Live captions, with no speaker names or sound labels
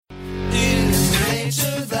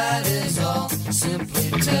simply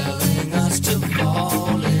telling us to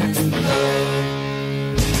fall in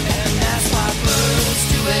love. And that's why birds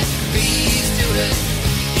do it, bees do it,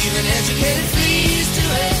 even educated fleas do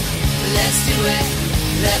it. Let's do it,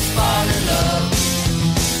 let's fall in love.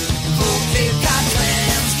 Full Cape Cod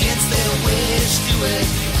clams against their wish do it,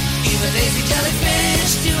 even lazy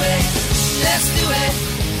jellyfish do it. Let's do it,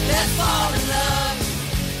 let's fall in love.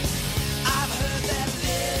 I've heard that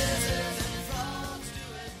lizards and frogs do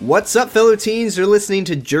it. What's up, fellow teens? You're listening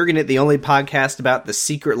to Jurgen It, the only podcast about the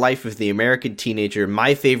secret life of the American teenager,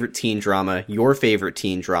 my favorite teen drama, your favorite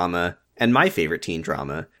teen drama, and my favorite teen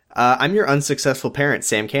drama. I'm your unsuccessful parent,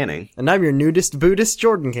 Sam Canning. And I'm your nudist Buddhist,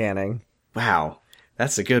 Jordan Canning. Wow,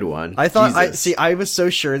 that's a good one. I thought, Jesus. I was so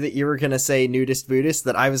sure that you were gonna say nudist Buddhist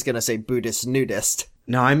that I was gonna say Buddhist nudist.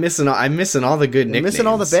 No, I'm missing all the good You're nicknames. missing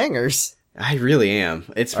all the bangers. I really am.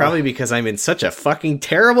 It's probably because I'm in such a fucking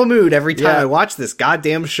terrible mood every time I watch this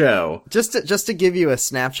goddamn show. Just to give you a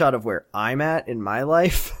snapshot of where I'm at in my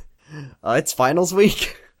life, it's finals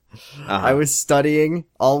week. I was studying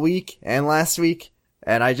all week and last week,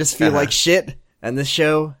 and I just feel like shit, and this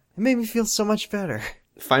show, it made me feel so much better.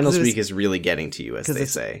 Finals week is really getting to you, as they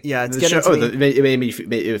say. Yeah, it's the getting show, to me. it made me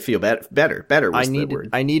feel better was the word.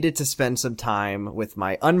 I needed to spend some time with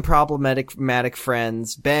my unproblematic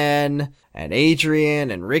friends, Ben, and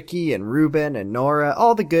Adrian, and Ricky, and Ruben, and Nora,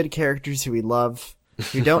 all the good characters who we love,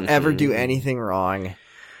 who don't ever do anything wrong.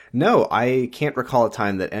 No, I can't recall a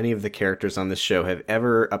time that any of the characters on this show have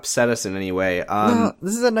ever upset us in any way. No,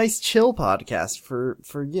 this is a nice chill podcast for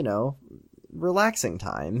relaxing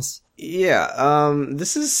times. Yeah,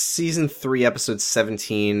 this is season 3, episode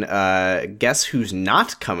 17. Guess who's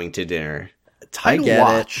not coming to dinner? Title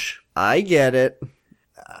Watch. I get it.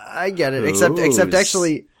 Except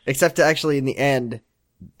actually in the end,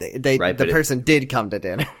 the person did come to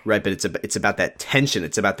dinner. Right, but it's about that tension.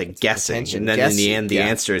 It's about the guessing. tension. And then in the end, the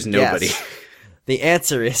answer is nobody. Yes. The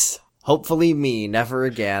answer is hopefully me, never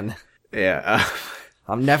again. Yeah.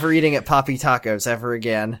 I'm never eating at Poppy Tacos ever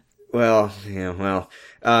again. So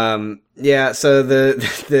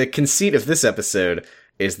the conceit of this episode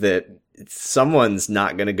is that someone's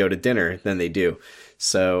not going to go to dinner, then they do.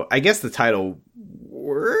 So I guess the title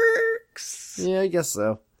works. Yeah, I guess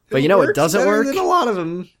so. But you know what doesn't work? Than a lot of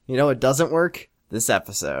them. You know what doesn't work? This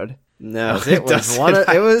episode. No, it was one of,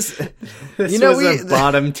 it was, this was a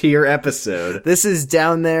bottom tier episode. This is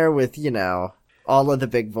down there with, all of the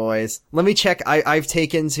big boys. Let me check. I've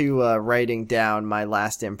taken to writing down my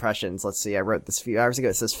last impressions. Let's see. I wrote this a few hours ago.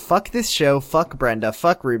 It says, fuck this show, fuck Brenda,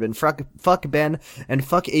 fuck Ruben, fuck Ben, and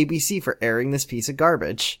fuck ABC for airing this piece of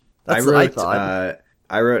garbage. That's what I thought.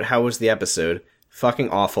 I wrote, how was the episode? Fucking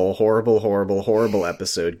awful, horrible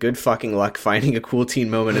episode. Good fucking luck finding a cool teen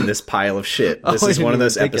moment in this pile of shit. This is one of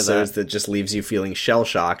those episodes that just leaves you feeling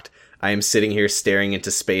shell-shocked. I am sitting here staring into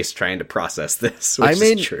space trying to process this, which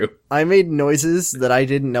is true. I made noises that I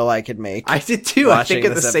didn't know I could make. I did too, I think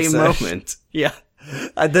at the same moment. Yeah.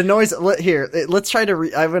 The noise, let's try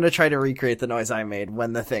to, I'm gonna try to recreate the noise I made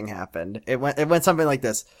when the thing happened. It went something like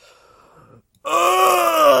this.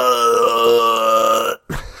 I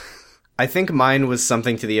think mine was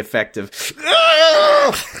something to the effect of...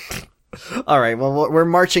 Alright, well, we're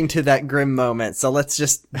marching to that grim moment, so let's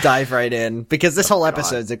just dive right in, because this whole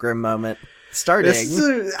episode's a grim moment. Starting...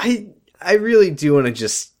 I really do want to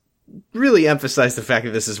just really emphasize the fact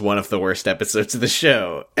that this is one of the worst episodes of the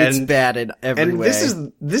show. It's bad in every way.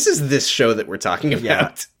 This is this show that we're talking about.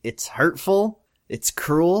 Yeah. It's hurtful, it's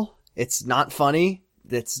cruel, it's not funny,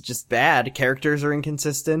 it's just bad. Characters are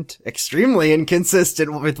inconsistent, extremely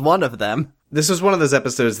inconsistent with one of them. This was one of those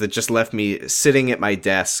episodes that just left me sitting at my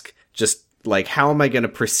desk, just like, how am I going to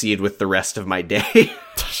proceed with the rest of my day?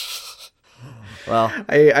 Well,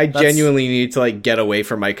 I genuinely need to like get away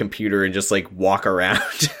from my computer and just like walk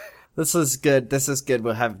around. This is good. We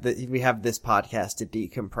have this podcast to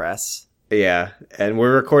decompress. Yeah, and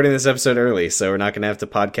we're recording this episode early, so we're not going to have to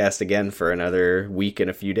podcast again for another week and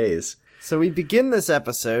a few days. So we begin this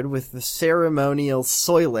episode with the ceremonial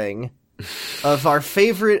soiling of our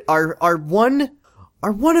favorite, our one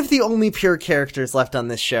of the only pure characters left on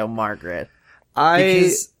this show, Margaret.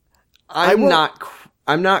 I'm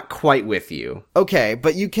not quite with you. Okay,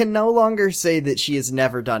 but you can no longer say that she has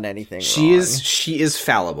never done anything wrong. She is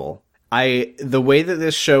fallible. The way that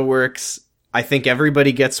this show works, I think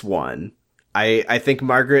everybody gets one. I think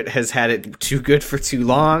Margaret has had it too good for too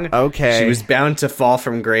long. Okay. She was bound to fall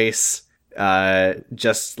from grace,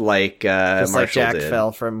 just like Marshall Jack did.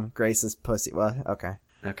 fell from Grace's pussy. Well, okay.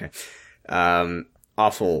 Okay.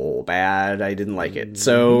 awful bad. I didn't like it.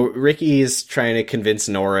 So Ricky is trying to convince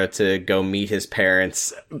Nora to go meet his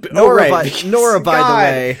parents. Nora, by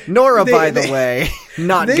the way,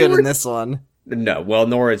 not good in this one. No, well,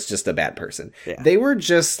 Nora's just a bad person. Yeah. They were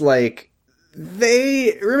just like,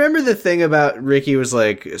 they remember the thing about Ricky was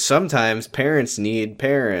like, sometimes parents need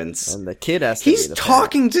parents. And the kid has to be the He's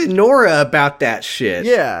talking to Nora about that shit.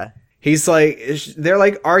 Yeah. He's like, they're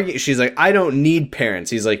like arguing. She's like, I don't need parents.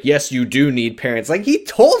 He's like, yes, you do need parents. Like, he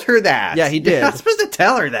told her that. Yeah, he did. You're not supposed to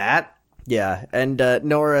tell her that. Yeah, and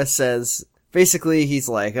Nora says, basically, he's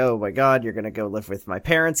like, oh my god, you're gonna go live with my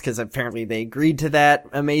parents, because apparently they agreed to that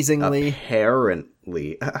amazingly. Apparently.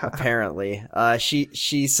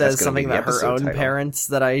 She says something about her own parents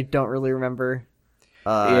that I don't really remember.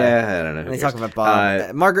 Yeah, I don't know. They talk about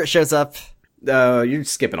Bob. Margaret shows up. You're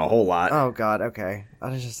skipping a whole lot. Oh god, okay. I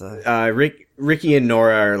was just Ricky and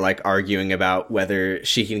Nora are like arguing about whether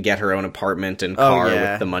she can get her own apartment and car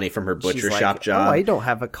with the money from her butcher shop job. Oh, I don't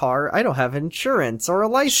have a car. I don't have insurance or a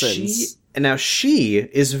license. She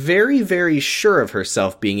is very, very sure of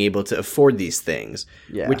herself being able to afford these things,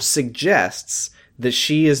 which suggests that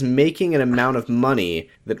she is making an amount of money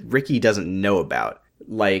that Ricky doesn't know about.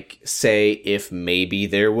 Like, say, if maybe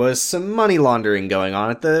there was some money laundering going on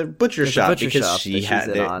at the butcher shop, because she had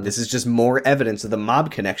this is just more evidence of the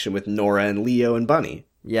mob connection with Nora and Leo and Bunny.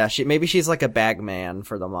 Yeah, maybe she's like a bag man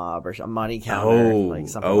for the mob or a money counter, like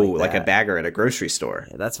something like that. A bagger at a grocery store.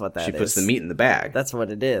 Yeah, that's what that is. She puts the meat in the bag. That's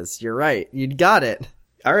what it is. You're right. You got it.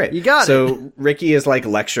 All right. You got it. So Ricky is like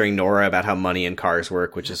lecturing Nora about how money and cars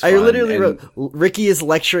work, which is fun. I literally wrote, Ricky is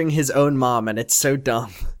lecturing his own mom, and it's so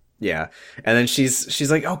dumb. Yeah. And then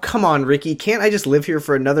she's like, oh, come on, Ricky. Can't I just live here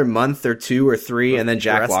for another month or 2 or 3? And then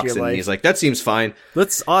Jack walks in and he's like, that seems fine.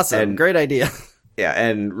 That's awesome. Great idea. Yeah.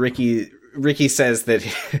 And Ricky says that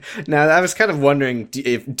now I was kind of wondering,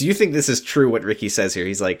 do you think this is true what Ricky says here?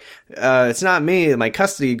 He's like, it's not me, my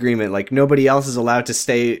custody agreement, like nobody else is allowed to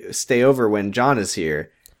stay over when John is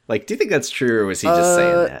here. Like, do you think that's true, or was he just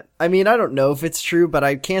saying that? I mean, I don't know if it's true, but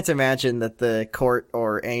I can't imagine that the court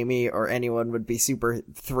or Amy or anyone would be super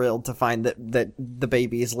thrilled to find that the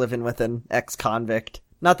baby is living with an ex-convict.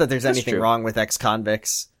 Not that there's anything wrong with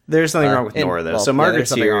ex-convicts. There's nothing wrong with Nora, though. So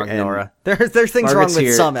Margaret's here. Nora. There's things wrong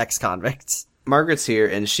with some ex-convicts. Margaret's here,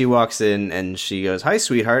 and she walks in, and she goes, hi,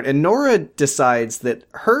 sweetheart. And Nora decides that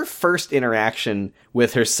her first interaction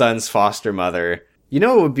with her son's foster mother... You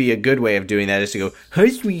know what would be a good way of doing that is to go, hi,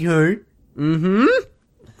 sweetheart. Mm-hmm.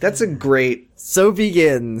 That's a great... So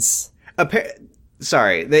begins.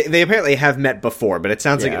 Sorry, they apparently have met before, but it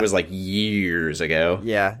sounds like it was like years ago.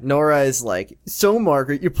 Yeah, Nora is like, so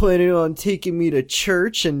Margaret, you're planning on taking me to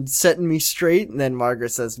church and setting me straight? And then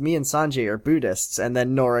Margaret says, me and Sanjay are Buddhists. And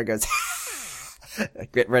then Nora goes...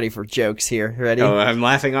 Get ready for jokes here. Ready? Oh, I'm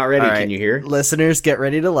laughing already. Right. Can you hear? Listeners, get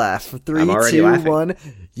ready to laugh. 3, 2, 1.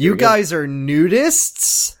 You guys are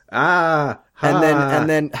nudists? Ha. And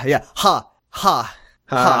then, yeah, ha.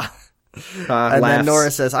 And then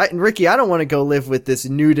Nora says, Ricky, I don't want to go live with this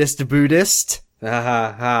nudist Buddhist.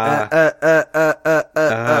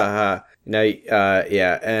 No,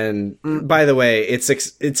 yeah, and by the way, it's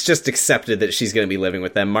just accepted that she's going to be living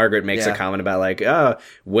with them. Margaret makes a comment about like, oh,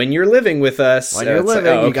 when you're living with us,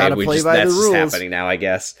 you gotta play by the rules. That's happening now, I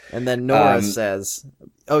guess. And then Nora says,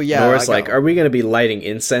 oh yeah, Nora's like, are we going to be lighting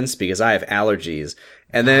incense because I have allergies?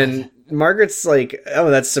 And then Margaret's like,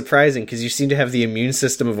 oh, that's surprising because you seem to have the immune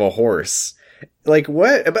system of a horse. Like,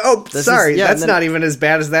 what? Oh, sorry, that's not even as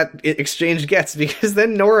bad as that exchange gets, because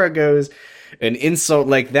then Nora goes, an insult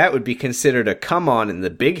like that would be considered a come on in the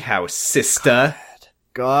big house, sister.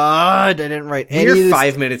 God, I didn't write any of this. You're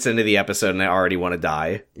 5 minutes into the episode and I already want to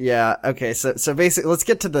die. Yeah, okay, so basically, let's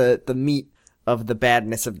get to the meat of the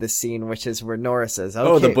badness of this scene, which is where Nora says, okay.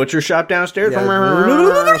 Oh, the butcher shop downstairs?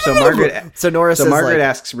 Yeah. So Margaret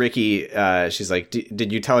asks Ricky, she's like,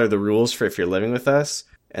 did you tell her the rules for if you're living with us?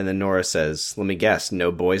 And then Nora says, let me guess, no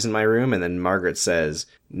boys in my room? And then Margaret says,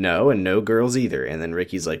 no, and no girls either. And then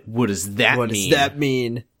Ricky's like, what does that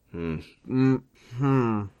mean? Margaret's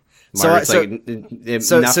nothing.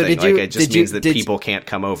 It just means that people can't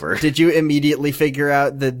come over. Did you immediately figure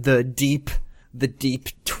out the deep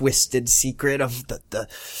twisted secret of the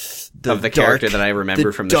dark, character that I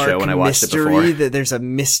remember from the show when I watched it before? That there's a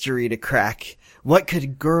mystery to crack. What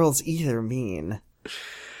could girls either mean?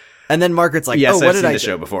 And then Margaret's like, yes, oh, what did I I've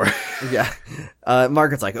seen the show before. Yeah.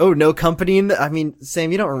 Margaret's like, oh, no company I mean,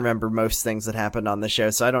 Sam, you don't remember most things that happened on the show,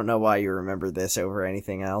 so I don't know why you remember this over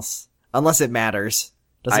anything else. Unless it matters.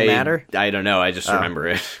 Does it matter? I don't know. I just remember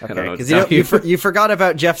it. Okay. I don't know. Because you forgot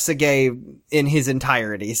about Jeff Segay in his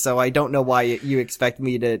entirety, so I don't know why you expect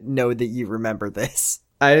me to know that you remember this.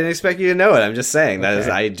 I didn't expect you to know it. I'm just saying that is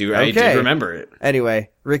I do remember it. Anyway,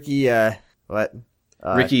 Ricky, what?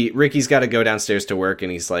 Ricky's got to go downstairs to work,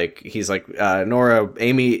 and he's like, Nora,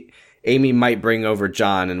 Amy might bring over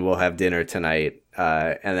John, and we'll have dinner tonight.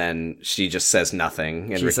 And then she just says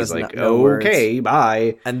nothing, and She Ricky's says like, no okay,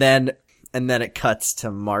 bye. And then it cuts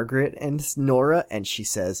to Margaret and Nora, and she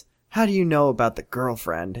says, "How do you know about the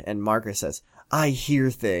girlfriend?" And Margaret says, "I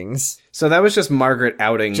hear things." So that was just Margaret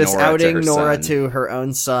outing Nora to her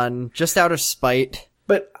own son, just out of spite.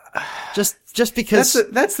 But just because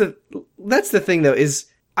that's the thing though, is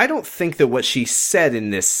I don't think that what she said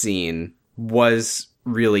in this scene was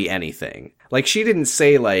really anything. Like, she didn't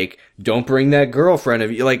say, like, don't bring that girlfriend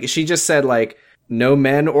of you. Like, she just said, like, no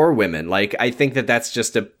men or women. Like, I think that that's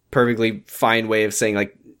just a perfectly fine way of saying,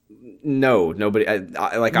 like, no, nobody.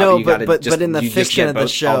 But in the fiction of the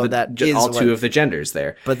show, that is all two of the genders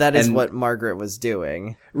there. But that is what Margaret was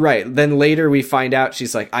doing, right? Then later we find out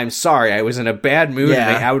she's like, "I'm sorry, I was in a bad mood and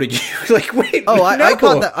I outed you." Like, wait, oh,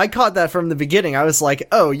 no. I caught that from the beginning. I was like,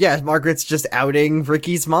 oh yeah, Margaret's just outing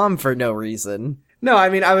Ricky's mom for no reason. No, I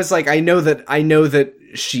mean, I was like, I know that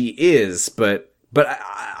she is, but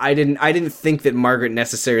I didn't think that Margaret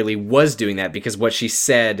necessarily was doing that, because what she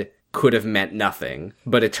said could have meant nothing,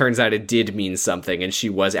 but it turns out it did mean something, and she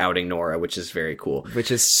was outing Nora, which is very cool.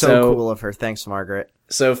 Which is so cool of her. Thanks, Margaret.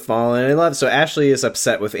 So fallen in love. So Ashley is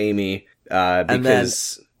upset with Amy,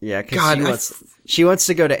 because... she wants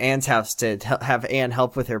to go to Anne's house to have Anne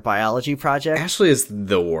help with her biology project. Ashley is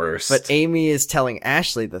the worst. But Amy is telling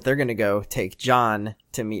Ashley that they're going to go take John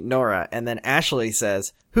to meet Nora, and then Ashley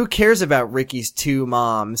says, "Who cares about Ricky's two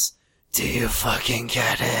moms? Do you fucking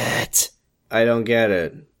get it?" I don't get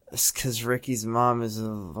it. It's because Ricky's mom is a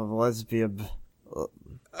lesbian.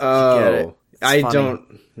 Oh, I don't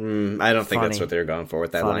think that's what they're going for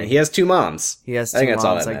with that line. He has two moms. He has two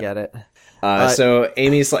moms. I get it. So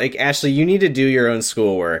Amy's like, "Ashley, you need to do your own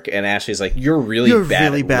schoolwork." And Ashley's like, "You're really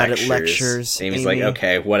bad at lectures. Amy's like,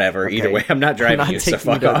 "Okay, whatever. Okay. Either way, I'm not driving you, so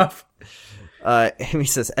fuck off." Amy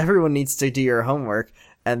says, "Everyone needs to do your homework."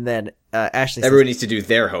 And then Ashley says, "Everyone needs to do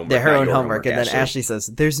their homework. Their own homework." And then Ashley says,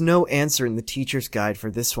 "There's no answer in the teacher's guide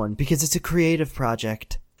for this one because it's a creative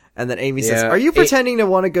project." And then Amy says, "Are you pretending to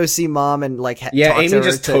want to go see mom and like?" Amy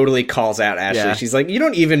just totally calls out Ashley. Yeah. She's like, "You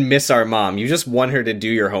don't even miss our mom. You just want her to do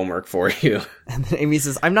your homework for you." And then Amy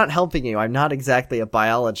says, "I'm not helping you. I'm not exactly a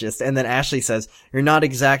biologist." And then Ashley says, "You're not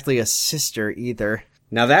exactly a sister either."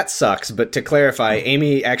 Now that sucks, but to clarify,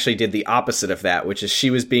 Amy actually did the opposite of that, which is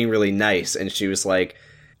she was being really nice, and she was like,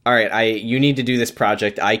 "All right, you need to do this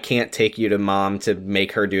project. I can't take you to mom to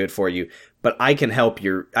make her do it for you, but I can help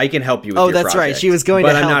you with your project." Oh, that's right. She was going to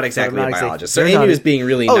help. But I'm not exactly a biologist. So Amy was being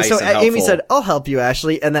really nice and helpful. Amy said, "I'll help you,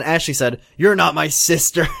 Ashley." And then Ashley said, "You're not my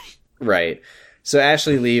sister." Right. So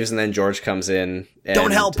Ashley leaves, and then George comes in. And,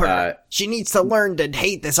 "Don't help her. She needs to learn to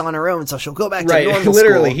hate this on her own, so she'll go back to normal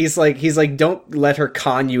Literally, school." he's like, don't let her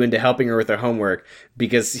con you into helping her with her homework,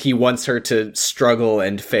 because he wants her to struggle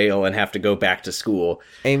and fail and have to go back to school.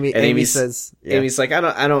 Amy says, Amy's like,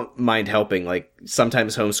 I don't mind helping. Like,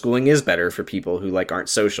 sometimes homeschooling is better for people who like aren't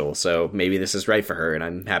social, so maybe this is right for her, and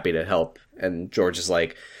I'm happy to help. And George is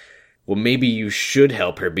like, "Well, maybe you should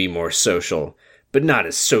help her be more social, but not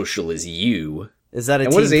as social as you." Is that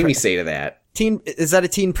what does Amy say to that? Is that a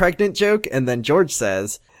teen pregnant joke? And then George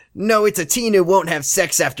says, "No, it's a teen who won't have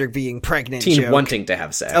sex after being pregnant." Teen wanting to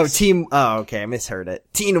have sex. Oh, okay, I misheard it.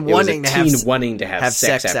 Teen wanting to have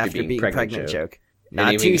sex after being pregnant joke.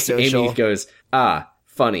 Not too social. Amy goes,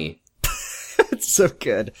 funny. It's so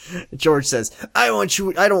good. George says, I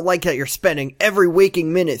don't like that you're spending every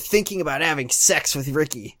waking minute thinking about having sex with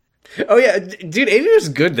Ricky." Oh yeah, dude, Amy was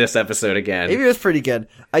good this episode again. Amy was pretty good.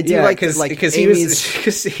 I do because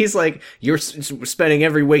he's like, "You're spending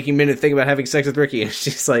every waking minute thinking about having sex with Ricky," and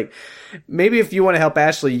she's like, "Maybe if you want to help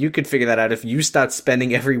Ashley, you could figure that out if you stop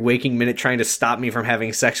spending every waking minute trying to stop me from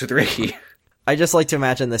having sex with Ricky." I just like to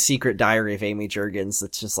imagine the secret diary of Amy Jurgens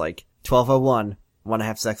that's just like 12:01, want to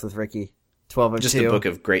have sex with Ricky. 12:02, just a book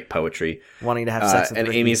of great poetry, wanting to have sex with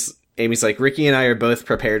Ricky. And Amy's like, "Ricky and I are both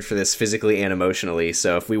prepared for this physically and emotionally,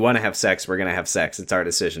 so if we want to have sex, we're going to have sex. It's our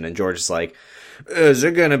decision." And George is like, "Is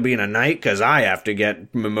it going to be in a night? Because I have to get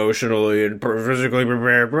emotionally and physically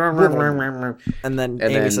prepared." And then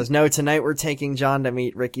Amy says, "No, tonight we're taking John to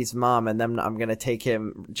meet Ricky's mom, and then I'm going to take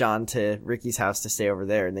John to Ricky's house to stay over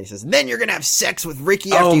there." And then he says, "Then you're going to have sex with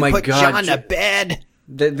Ricky after you put John to bed."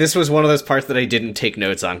 This was one of those parts that I didn't take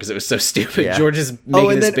notes on because it was so stupid. Yeah. George is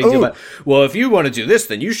making this big deal about, "Well, if you want to do this,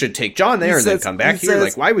 then you should take John there and then come back here.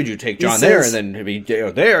 Like, why would you take John there and then be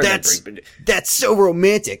there?" That's so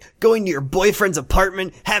romantic. Going to your boyfriend's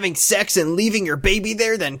apartment, having sex, and leaving your baby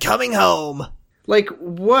there, then coming home. Like,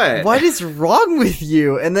 what? What is wrong with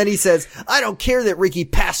you? And then he says, I don't care that Ricky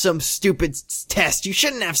passed some stupid test. You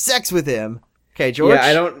shouldn't have sex with him. Okay, George? Yeah,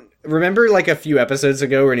 I don't... Remember, like, a few episodes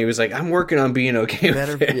ago when he was like, I'm working on being okay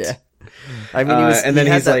with it. Yeah. I mean, and then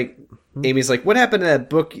he's like... Amy's like, what happened to that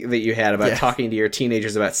book that you had about talking to your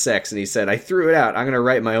teenagers about sex? And he said, I threw it out. I'm going to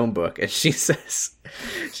write my own book. And she says,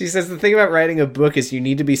 the thing about writing a book is you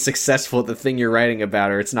need to be successful at the thing you're writing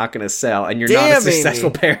about or it's not going to sell. And you're not a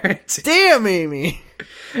successful parent. Damn, Amy.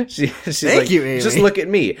 She's Thank like, you, Amy. Just look at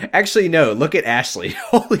me. Actually, no, look at Ashley.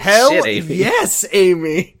 Holy Hell, shit, Amy. yes,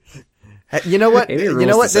 Amy. You know what? Amy You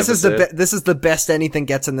know what? rules This is the best anything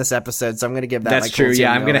gets in this episode. So I'm going to give that. That's my true. Cool Yeah,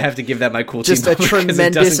 team I'm going to moment. have to give that my cool Just team a moment 'cause it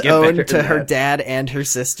tremendous doesn't get ode better to than her that. dad and her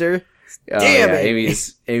sister. Oh, Damn yeah,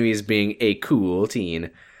 it. Amy's being a cool teen.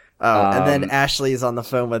 Oh, and then Ashley is on the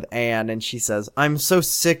phone with Anne, and she says, "I'm so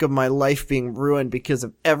sick of my life being ruined because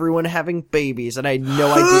of everyone having babies," and I had no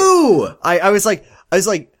idea. Who? I was like,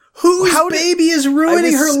 Whose how did- baby is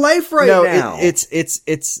ruining her life right now?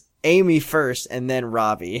 It's Amy first, and then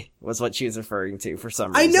Robbie was what she was referring to for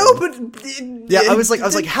some reason. I know, but Yeah, I was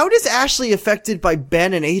like, how does Ashley affected by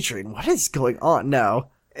Ben and Adrian? What is going on? No.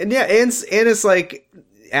 and yeah, Anne is like,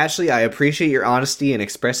 Ashley, I appreciate your honesty and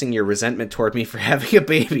expressing your resentment toward me for having a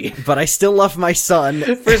baby. But I still love my son.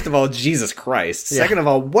 First of all, Jesus Christ. Yeah. Second of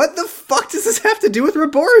all, what the fuck does this have to do with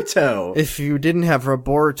Roboruto? If you didn't have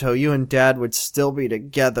Roboruto, you and Dad would still be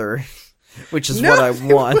together, which is what I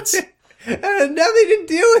want. Nothing to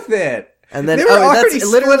do with it. And then they were that's already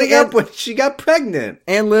literally splitting up when she got pregnant.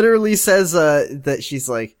 Anne literally says that she's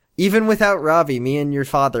like, even without Robbie, me and your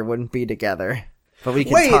father wouldn't be together. But we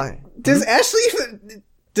can Wait, talk. does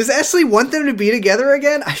Ashley want them to be together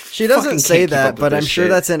again? She doesn't say that, but I'm sure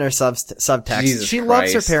that's that's in her subtext. Jesus she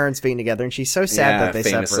loves her Christ. parents being together, and she's so sad that they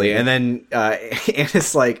famously. separated. And then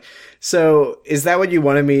Anna's like, so is that what you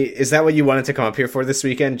wanted me? Is that what you wanted to come up here for this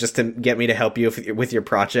weekend, just to get me to help you with your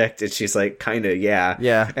project? And she's like, kind of, yeah.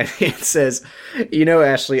 Yeah. And it says, you know,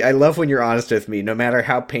 Ashley, I love when you're honest with me, no matter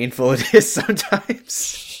how painful it is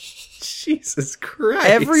sometimes. Jesus Christ!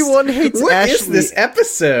 Everyone hates What Ashley. is this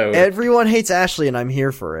episode? Everyone hates Ashley, and I'm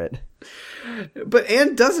here for it. But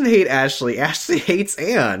Anne doesn't hate Ashley. Ashley hates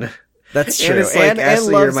Anne. That's Anne true. is like, Anne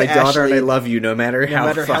Ashley, you're loves my daughter, and I Ashley. love you no matter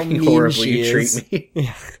how fucking mean horribly she you is. treat me.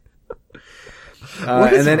 Yeah.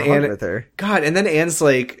 What is and then wrong Anne, with her? God, and then Anne's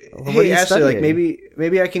like, What are "Hey, you Ashley, like studying?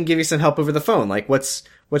 maybe I can give you some help over the phone. Like, what's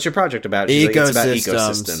your project about?" She's like, it's about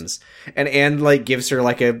Ecosystems. ecosystems. And Anne like gives her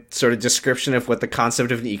like a sort of description of what the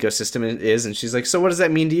concept of an ecosystem is, and she's like, "So what does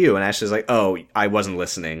that mean to you?" And Ashley's like, "Oh, I wasn't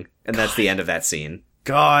listening," and that's the end of that scene.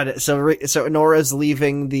 God, so Nora's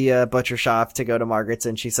leaving the butcher shop to go to Margaret's,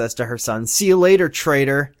 and she says to her son, "See you later,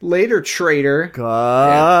 traitor." Later, traitor.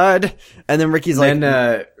 God, and then Ricky's like,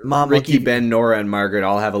 Then Mom, Ricky, look, you- Ben, Nora, and Margaret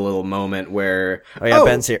all have a little moment where "Oh yeah,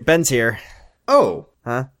 Ben's here. Ben's here, Oh,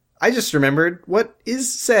 huh?" I just remembered what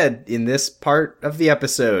is said in this part of the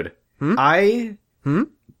episode. I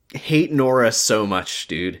hate Nora so much,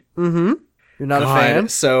 dude. You're not a God, fan.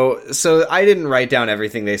 So I didn't write down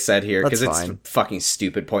everything they said here because That's it's fine. fucking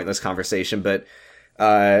stupid, pointless conversation. But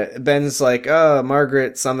Ben's like, "Oh,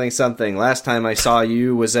 Margaret, something. Last time I saw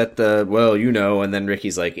you was at the and then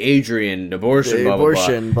Ricky's like, "Adrian, abortion, blah blah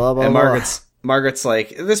Abortion, blah, blah, and blah. Margaret's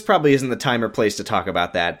like, "This probably isn't the time or place to talk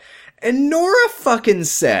about that." And Nora fucking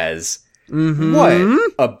says,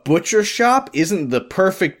 "What? A butcher shop isn't the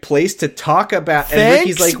perfect place to talk about?" And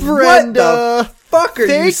Thanks, Ricky's like, Brenda. "What the fuck are you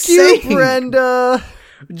Thank saying?" you, Brenda.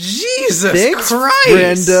 Jesus Thanks, Christ!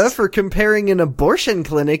 Brenda, for comparing an abortion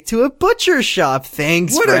clinic to a butcher shop.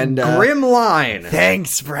 Thanks, What Brenda. a grim line!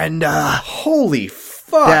 Thanks, Brenda. Holy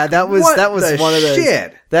fuck! Yeah, that was What one of those.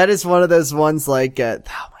 shit. That is one of those ones like, oh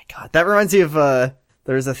my god, that reminds me of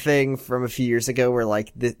there was a thing from a few years ago where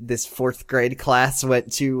like this fourth grade class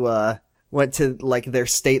went to like their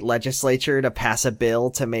state legislature to pass a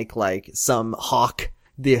bill to make like some hawk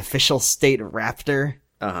the official state raptor.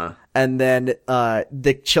 And then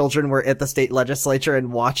the children were at the state legislature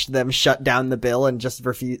and watched them shut down the bill and just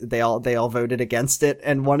refuse. They all voted against it.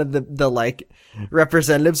 And one of the like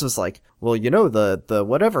representatives was like, "Well, you know, the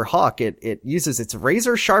whatever hawk, it uses its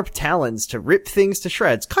razor sharp talons to rip things to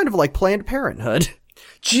shreds, kind of like Planned Parenthood."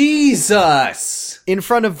 Jesus! In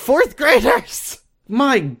front of fourth graders.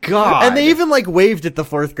 My God! And they even like waved at the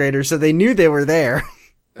fourth graders, so they knew they were there.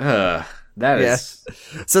 That Yeah. is.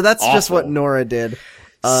 So that's just what Awful. Nora did.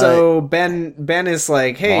 So Ben is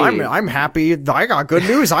like, "Hey, Well, I'm happy. I got good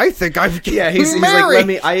news. I think I've yeah." He's like,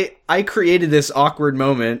 married. I created this awkward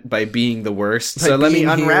moment by being the worst. So let me being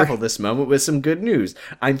here. unravel this moment with some good news.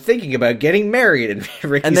 I'm thinking about getting married, and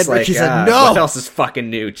Ricky's then like, Ricky said, "No." What else is fucking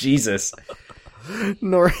new? Jesus.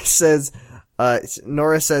 Nora says,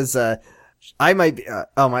 Nora says, I might be,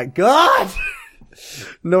 oh my god!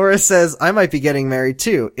 Nora says, I might be getting married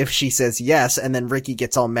too, if she says yes, and then Ricky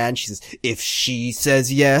gets all mad, she says, if she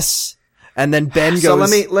says yes, and then Ben goes... So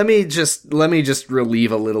let me just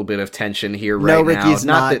relieve a little bit of tension here right now. No, Ricky's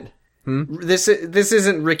not. This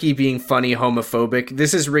isn't Ricky being funny homophobic,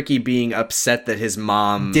 this is Ricky being upset that his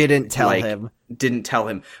mom... Didn't tell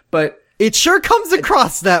him. But... It sure comes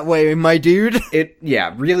across that way, my dude.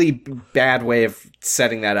 Really bad way of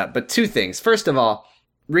setting that up. But two things. First of all,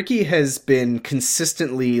 Ricky has been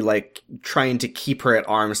consistently, like, trying to keep her at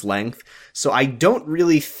arm's length. So I don't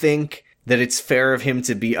really think that it's fair of him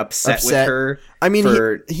to be upset with her. I mean,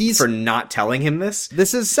 for not telling him this.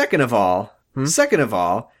 This is... Second of all,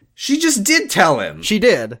 she just did tell him. She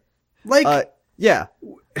did. Like... yeah.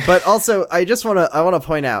 But also, I want to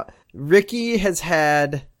point out, Ricky has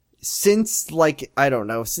had... Since, like, I don't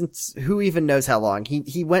know, since who even knows how long.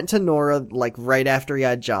 He went to Nora, like, right after he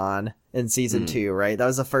had John in season 2, right? That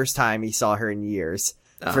was the first time he saw her in years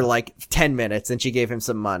for, like, 10 minutes, and she gave him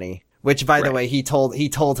some money. Which, by the way, he told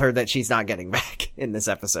her that she's not getting back in this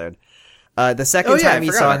episode. The second time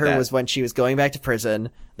he saw her was when she was going back to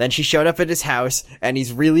prison. Then she showed up at his house, and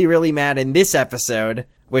he's really, really mad in this episode,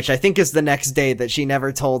 which I think is the next day that she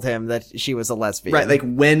never told him that she was a lesbian. Right, like,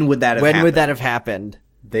 when would that have happened?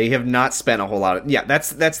 They have not spent a whole lot of... Yeah,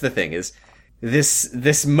 that's the thing, is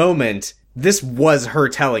this moment, this was her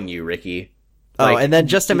telling you, Ricky. Like, and then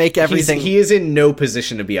just to make everything... He is in no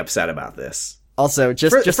position to be upset about this. Also,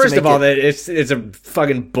 first of all, that it's a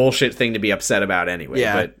fucking bullshit thing to be upset about anyway.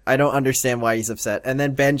 Yeah, but I don't understand why he's upset. And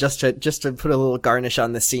then Ben, just to put a little garnish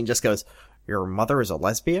on this scene, just goes, "Your mother is a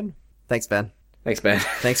lesbian?" Thanks, Ben. Thanks, Ben.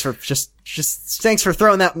 Thanks for thanks for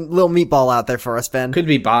throwing that little meatball out there for us, Ben. Could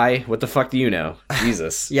be bi. What the fuck do you know?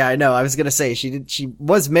 Jesus. Yeah, I know. I was gonna say she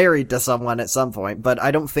was married to someone at some point, but I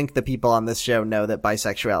don't think the people on this show know that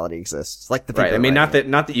bisexuality exists. Like the people. Right. I mean, not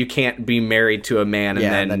that you can't be married to a man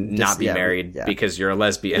and then not be married because you're a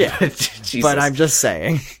lesbian. Yeah. But I'm just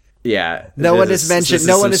saying. Yeah. No one has mentioned.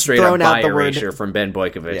 No one has thrown out the word from Ben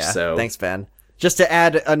Boykovich. Yeah. So thanks, Ben. Just to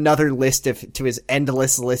add another list to his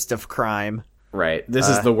endless list of crime. Right. This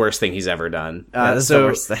is the worst thing he's ever done. This is the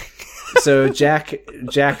worst thing. So Jack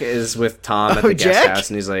is with Tom at the guest house,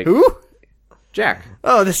 and he's like, "Who? Jack."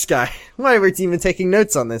 Oh, this guy. Why are we even taking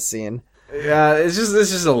notes on this scene? It's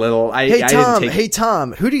just a little. Hey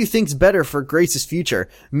Tom, who do you think's better for Grace's future?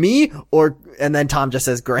 Me or? And then Tom just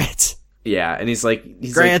says Grant. Yeah, and he's like,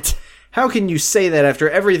 Grant. Like, how can you say that after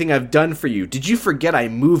everything I've done for you? Did you forget I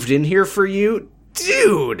moved in here for you?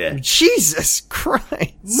 Dude! Jesus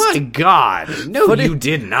Christ! My God! No, you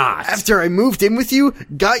did not. After I moved in with you,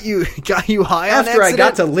 got you high on accident? After I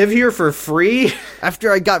got to live here for free?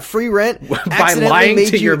 After I got free rent? By lying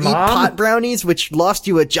to your mom? Eat pot brownies, which lost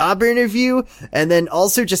you a job interview, and then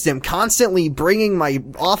also just am constantly bringing my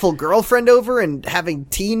awful girlfriend over and having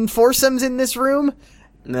teen foursomes in this room?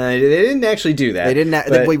 No, they didn't actually do that. They didn't.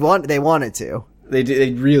 They wanted to.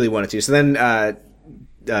 They really wanted to. So then,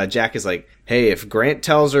 Jack is like, "Hey, if Grant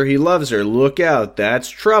tells her he loves her, look out, that's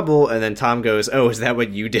trouble." And then Tom goes, "Oh, is that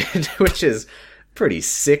what you did?" Which is pretty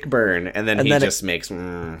sick burn. And then he just makes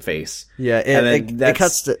face. Yeah, it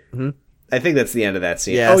cuts to. I think that's the end of that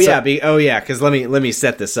scene. Yeah, because let me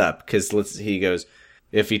set this up. Because he goes,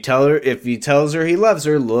 if he tells her he loves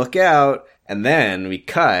her, look out. And then we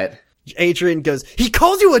cut. Adrian goes, "He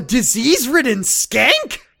called you a disease-ridden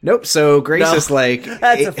skank?" Nope, so Grace is like...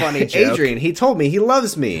 That's a funny joke. Adrian, he told me he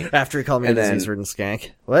loves me. After he called me a disease-ridden skank.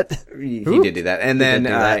 What? He did do that. And then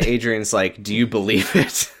Adrian's like, "Do you believe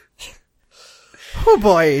it?" Oh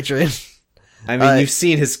boy, Adrian. I mean, you've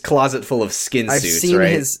seen his closet full of skin I've suits, seen right?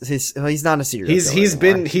 his well, he's not a serial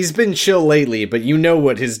killer He's been chill lately, but you know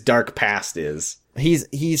what his dark past is.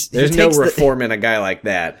 There's no reform in a guy like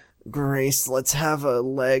that. Grace, let's have a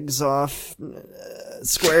legs off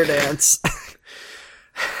square dance.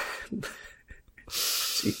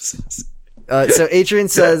 Jesus. So Adrian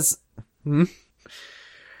says,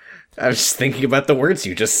 I was just thinking about the words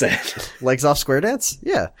you just said. Legs off square dance?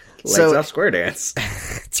 Yeah. Legs off square dance.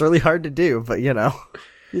 It's really hard to do, but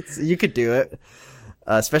you could do it.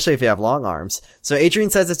 Especially if you have long arms. So Adrian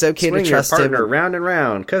says it's okay to trust him. Swing your partner round and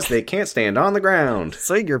round, because they can't stand on the ground.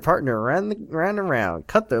 Swing your partner round and round.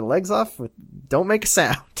 Cut their legs off. Don't make a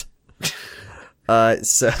sound.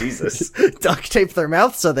 So Jesus. Duct tape their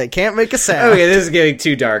mouth so they can't make a sound. Okay, this is getting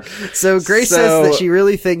too dark. So Grace says that she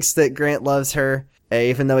really thinks that Grant loves her.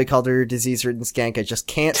 Even though he called her disease-ridden skank, I just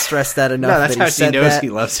can't stress that enough. No, that's how she knows he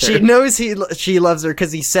loves her. She knows she loves her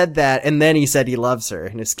because he said that, and then he said he loves her,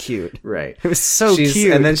 and it's cute. Right. It was so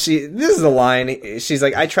cute. And then this is the line, she's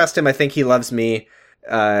like, "I trust him, I think he loves me."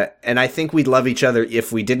 And I think we'd love each other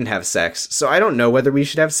if we didn't have sex. So I don't know whether we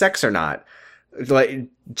should have sex or not. Like,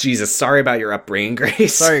 Jesus, sorry about your upbringing,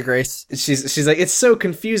 Grace. Sorry, Grace. She's like, it's so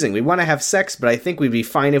confusing. We want to have sex, but I think we'd be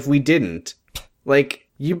fine if we didn't. Like,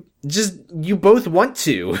 you both want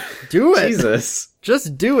to. Do it. Jesus.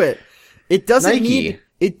 Just do it. It doesn't Nike.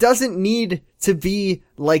 need to be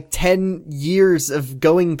like 10 years of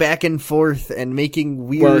going back and forth and making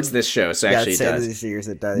weird. Well, it's this show, so actually it's it does. these years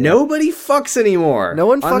it does. Nobody fucks anymore. No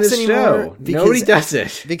one on fucks this anymore. show. Nobody does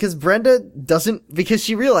it. Because Brenda doesn't, because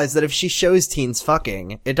she realized that if she shows teens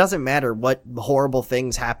fucking, it doesn't matter what horrible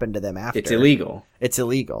things happen to them after. It's illegal. It's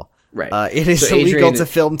illegal. Right. It is So illegal Adrian- to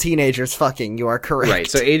film teenagers fucking. You are correct. Right.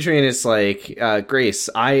 So Adrian is like, Grace,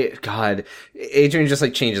 Adrian just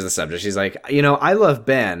like changes the subject. She's like, I love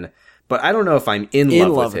Ben, but I don't know if I'm in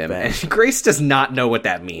love with him. Ben. And Grace does not know what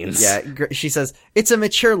that means. Yeah, she says, it's a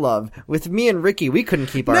mature love. With me and Ricky, we couldn't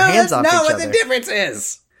keep our hands off each other. No, that's not what the difference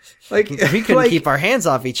is. Like, We couldn't keep our hands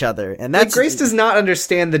off each other. And like that's Grace does not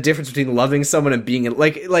understand the difference between loving someone and being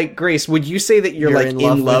like Grace, would you say that you're like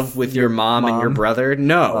in love with your mom and your brother?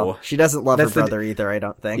 No. Well, she doesn't love That's her the- brother either, I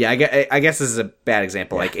don't think. Yeah, I guess this is a bad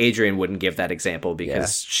example. Like Adrian wouldn't give that example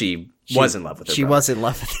because she was in love with her She brother. was in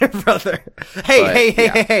love with her brother. Hey,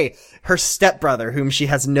 But, hey. Her stepbrother, whom she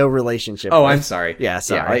has no relationship Oh, with. I'm sorry. Yeah,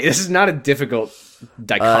 sorry. like, this is not a difficult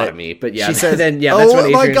dichotomy, but yeah. She says, then yeah, that's when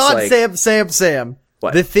oh my Adrian's god, like, Sam.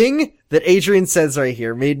 What? The thing that Adrian says right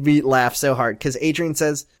here made me laugh so hard, because Adrian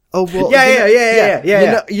says, oh, well,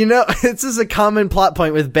 Yeah. You know, this is a common plot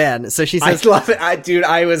point with Ben. So she I says, love it.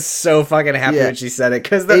 I was so fucking happy Yeah. when she said it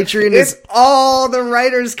because Adrian it's is- all the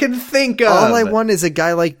writers can think of. all I want is a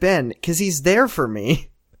guy like Ben, because he's there for me.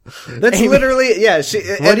 That's Amy- literally yeah.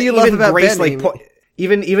 What do you love about Grace, Ben, like,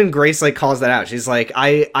 Amy? even Grace like calls that out. She's like,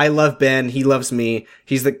 I love Ben. He loves me.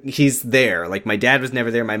 He's there. Like my dad was never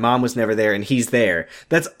there. My mom was never there, and he's there.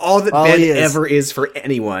 That's all that All Ben he is. ever is for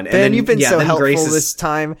anyone. And Ben, then, you've been so then helpful Grace is, this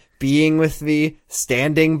time, being with me,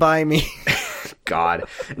 standing by me. God.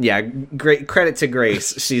 Yeah, great credit to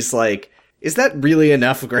Grace. She's like, is that really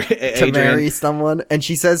enough, to Adrian? marry someone, and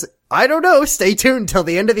she says, I don't know, stay tuned till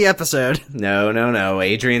the end of the episode. No.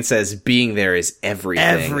 Adrian says being there is everything.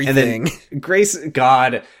 Everything. And then Grace,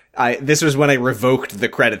 God, this was when I revoked the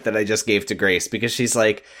credit that I just gave to Grace because she's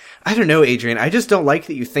like, I don't know, Adrian, I just don't like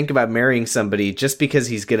that you think about marrying somebody just because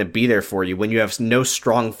he's gonna be there for you when you have no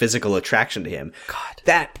strong physical attraction to him. God.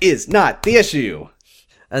 That is not the issue.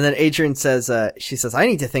 And then Adrian says, she says, I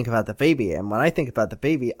need to think about the baby. And when I think about the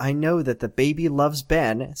baby, I know that the baby loves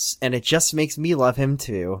Ben, and it just makes me love him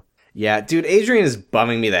too. Yeah, dude, Adrian is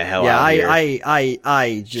bumming me the hell Yeah, out here.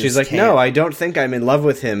 I just She's like, can't. no, I don't think I'm in love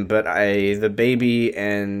with him, but the baby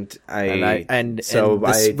and so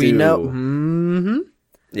this, I we do. know. Mm-hmm.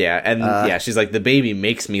 Yeah, and she's like, the baby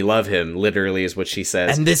makes me love him, literally is what she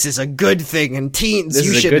says. And this is a good thing, and teens, This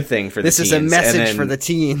you is a should. good thing for the This is a teens. message And then- for the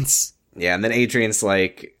teens. Yeah, and then Adrian's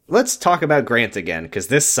like, let's talk about Grant again, because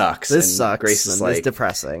this sucks. This and sucks. Grace is and like, it's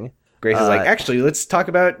depressing. Grace is like, actually, let's talk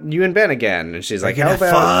about you and Ben again. And she's like, how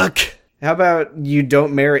about you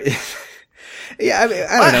don't marry... Yeah, I mean,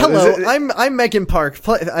 I don't know. Hello, I'm Megan Park,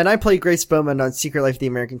 and I play Grace Bowman on Secret Life of the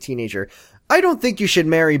American Teenager. I don't think you should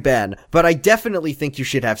marry Ben, but I definitely think you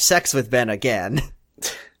should have sex with Ben again.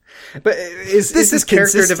 But is this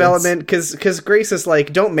character consistence. development? Because Grace is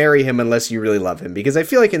like, don't marry him unless you really love him. Because I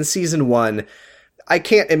feel like in season 1, I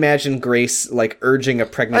can't imagine Grace like urging a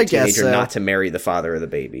pregnant teenager not to marry the father of the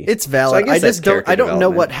baby. It's valid. So I just don't. I don't know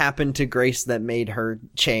development. what happened to Grace that made her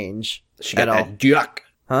change. She got at all. that yuck.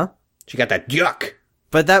 Huh? She got that yuck.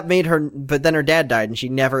 But that made her. But then her dad died, and she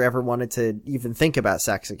never ever wanted to even think about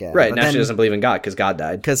sex again. Right, but now then, she doesn't believe in God because God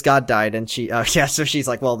died. because God died, and she. So she's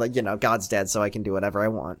like, well, God's dead, so I can do whatever I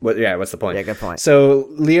want. What's the point? Yeah, good point. So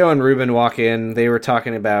Leo and Ruben walk in. They were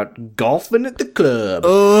talking about golfing at the club.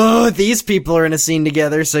 Oh, these people are in a scene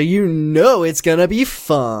together, so you know it's gonna be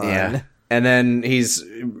fun. Yeah. And then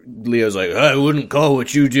Leo's like, I wouldn't call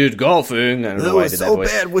what you did golfing. I don't know It why I was did so that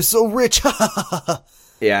voice. bad, we're so rich.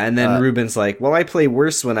 Yeah, and then Ruben's like, well, I play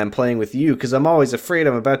worse when I'm playing with you because I'm always afraid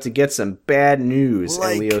I'm about to get some bad news.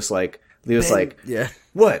 Like and Leo's like, yeah.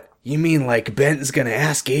 what? You mean like Ben's gonna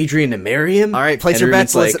ask Adrian to marry him? All right, place And your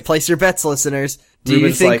Ruben's bets. like, Place your bets, listeners. Do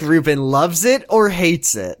Ruben's you think like- Ruben loves it or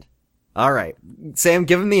hates it? All right, Sam,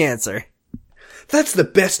 give him the answer. that's the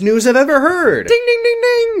best news I've ever heard. Ding, ding, ding,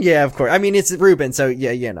 ding. Yeah, of course. I mean, it's Ruben, so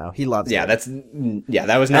yeah, he loves Yeah, it.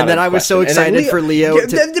 that was not. And then a I was so question. And then excited for Leo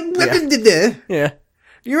to- Yeah. Yeah.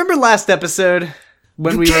 You remember last episode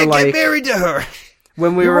when we were Can't like, get married to her.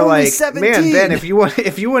 when we You're were only like, 17. man, Ben, if you want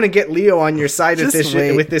to get Leo on your side with Just this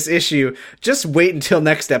wait. with this issue, just wait until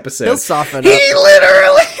next episode. He'll soften He up.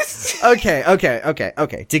 literally.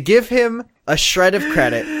 Okay. To give him a shred of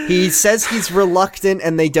credit, he says he's reluctant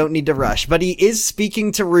and they don't need to rush, but he is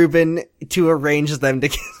speaking to Ruben to arrange them to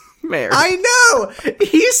get married. I know.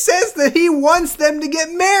 He says that he wants them to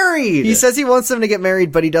get married. He says he wants them to get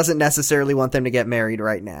married, but he doesn't necessarily want them to get married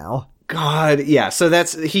right now. God, yeah. So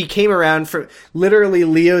he came around for literally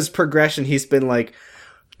Leo's progression. He's been like,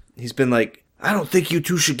 I don't think you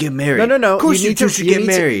two should get married. No. Of course you two should get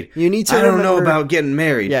married. You need to I don't know remember- about getting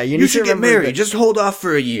married. Yeah, you you need should to get remember married. that- Just hold off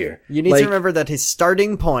for a year. You need to remember that his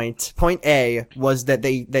starting point A, was that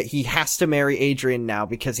he has to marry Adrian now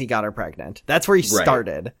because he got her pregnant. That's where he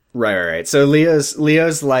started. Right. So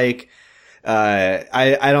Leo's like,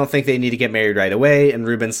 I don't think they need to get married right away. And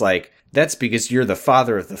Ruben's like, that's because you're the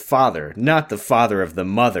father of the father, not the father of the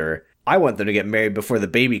mother. I want them to get married before the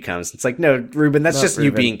baby comes. It's like, no, Ruben, that's just you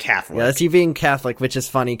Ruben. being Catholic. Yeah, that's you being Catholic, which is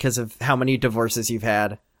funny because of how many divorces you've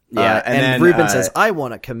had. Yeah, and then, Ruben says, I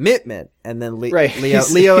want a commitment. And then Right. Leo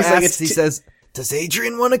He's like, asks, he says, does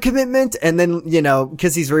Adrian want a commitment? And then,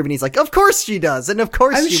 because he's Ruben, he's like, of course she does. And of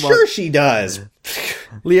course I'm she sure wants. she does.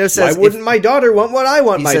 Leo says, Why wouldn't my daughter want what I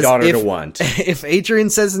want my daughter to want? If Adrian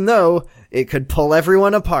says no, it could pull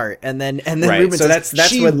everyone apart. And then Right. Ruben So says,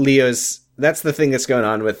 that's what that's the thing that's going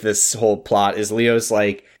on with this whole plot is Leo's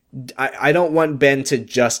like, I don't want Ben to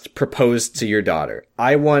just propose to your daughter.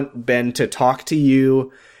 I want Ben to talk to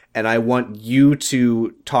you, and I want you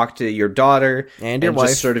to talk to your daughter and your wife,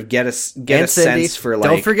 just sort of get a Cindy. sense for like.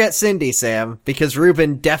 Don't forget Cindy, Sam, because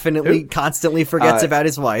Ruben definitely constantly forgets about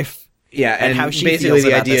his wife. Yeah, and how she basically feels the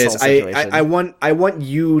about idea this is whole situation. I want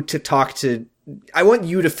you to talk to. I want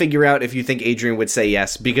you to figure out if you think Adrian would say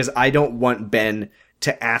yes, because I don't want Ben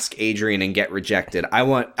to ask Adrian and get rejected. I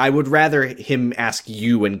would rather him ask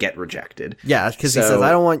you and get rejected. Yeah, because he says, I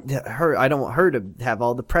don't want her to have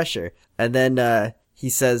all the pressure. And then, he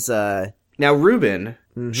says, Now Ruben,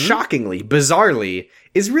 shockingly, bizarrely,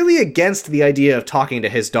 is really against the idea of talking to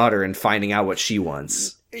his daughter and finding out what she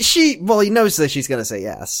wants. he knows that she's gonna say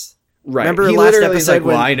yes. Right. Remember he last literally is episode like,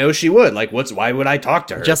 well, when- I know she would. Like, why would I talk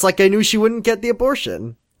to her? Just like I knew she wouldn't get the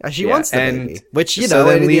abortion. She wants the and baby. Which, so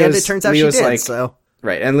then in the end, it Leo's- turns out Leo's she did, like- so.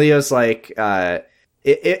 Right, and Leo's like,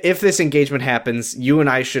 if this engagement happens, you and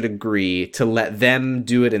I should agree to let them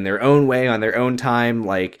do it in their own way, on their own time.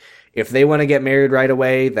 Like, if they want to get married right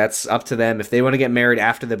away, that's up to them. If they want to get married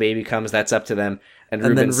after the baby comes, that's up to them. And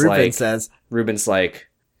And then Ruben's Ruben like, says,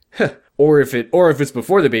 huh, or if it's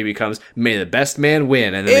before the baby comes, may the best man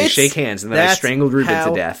win. And then they shake hands, and then I strangled Ruben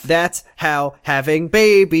to death. That's how having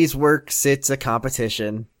babies works. It's a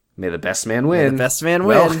competition. May the best man win. the best man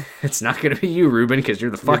Well, win. it's not going to be you, Ruben, because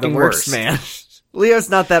you're the You're fucking the worst worst. man. Leo's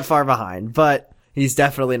not that far behind, but he's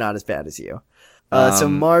definitely not as bad as you. So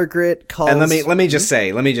Margaret calls. And let me just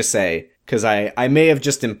say, because I may have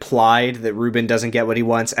just implied that Ruben doesn't get what he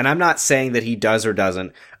wants, and I'm not saying that he does or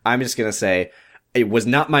doesn't. I'm just gonna say it was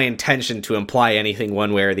not my intention to imply anything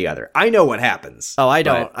one way or the other. I know what happens. Oh, I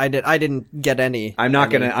but don't. I didn't get any. I'm not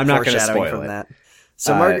gonna foreshadowing spoil from it. that.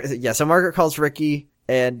 So Margaret calls Ricky,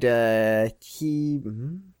 and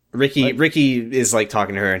Ricky is like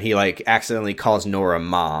talking to her, and he like accidentally calls Nora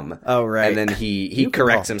mom. Oh, right. And then he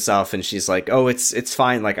corrects himself, and she's like, "Oh, it's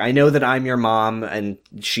fine. Like, I know that I'm your mom, and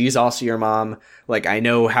she's also your mom. Like, I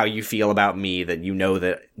know how you feel about me. That you know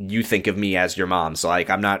that you think of me as your mom. So like,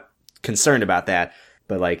 I'm not concerned about that.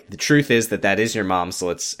 But like, the truth is that is your mom. So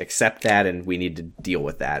let's accept that, and we need to deal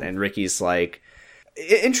with that." And Ricky's like,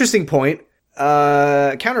 "Interesting point.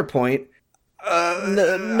 Counterpoint."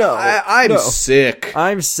 No, I'm sick.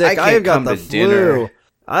 I'm sick. I can't I've got come the to flu. dinner.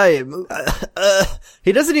 I am.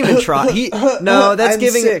 He doesn't even try. That's I'm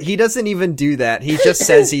giving. sick. He doesn't even do that. He just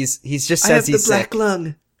says he's just I says have he's the black sick.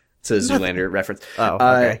 lung. It's a Zoolander reference. Oh,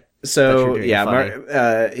 okay. So Thought you were doing yeah,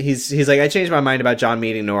 funny. he's like, I changed my mind about John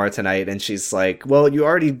meeting Nora tonight, and she's like, well, you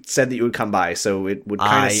already said that you would come by, so it would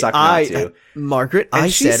kind of suck not to. Margaret, And I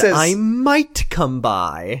she said says- I might come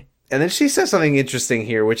by. And then she says something interesting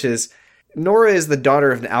here, which is Nora is the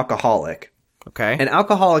daughter of an alcoholic, Okay. and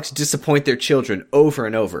alcoholics disappoint their children over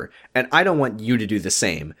and over, and I don't want you to do the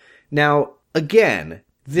same. Now, again,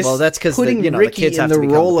 this Well, that's because putting the Ricky kids in have the to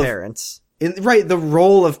become role the of parents. the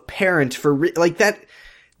role of parent for like that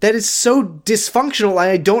is so dysfunctional.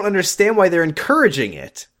 I don't understand why they're encouraging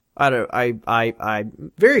it. I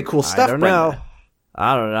Very cool stuff. don't Brenda. know.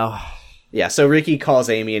 I don't know. Yeah, so Ricky calls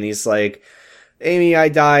Amy and he's like, Amy, I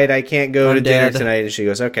died. I can't go I'm to dinner dead. tonight. And she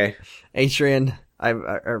goes, okay. Adrian,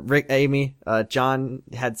 Rick, Amy, John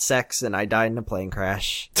had sex and I died in a plane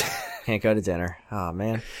crash. Can't go to dinner. Oh,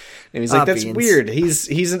 man. And he's like, that's Beans. weird.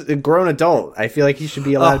 He's a grown adult. I feel like he should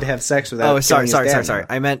be allowed to have sex without. Sorry. killing his dad now.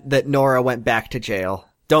 I meant that Nora went back to jail.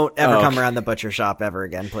 Don't ever come okay. around the butcher shop ever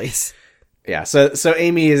again, please. Yeah. So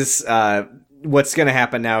Amy is. What's going to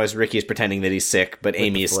happen now is Ricky is pretending that he's sick, but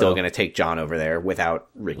Amy is still going to take John over there without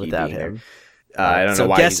Ricky being him. there. I don't know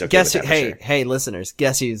why he's okay with that, for sure. Hey, listeners,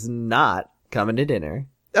 guess who's not coming to dinner?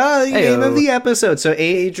 The name of the episode. So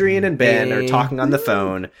Adrian and Ben are talking on the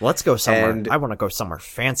phone. Let's go somewhere. And- I want to go somewhere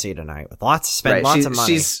fancy tonight with lots of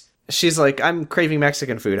money. She's like, I'm craving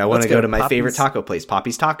Mexican food. I want to go to my Poppy's. favorite taco place,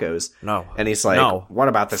 Poppy's Tacos. No. And he's like, No. what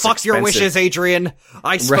about this Fuck your expensive- wishes, Adrian.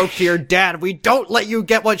 I spoke to your dad. We don't let you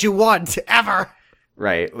get what you want, ever.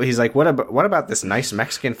 Right. He's like, what about this nice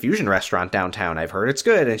Mexican fusion restaurant downtown? I've heard it's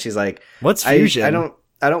good. And she's like, What's fusion?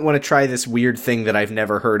 I don't want to try this weird thing that I've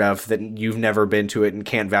never heard of, that you've never been to it and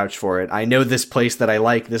can't vouch for it. I know this place that I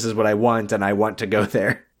like. This is what I want, and I want to go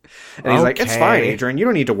there. And he's like, it's fine, Adrian. You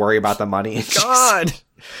don't need to worry about the money. And God.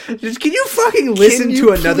 just, can you fucking listen to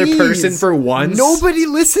another person for once? Nobody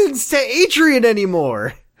listens to Adrian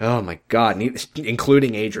anymore. Oh my God.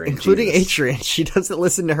 Including Adrian. Including Jesus. Adrian. She doesn't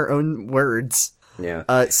listen to her own words.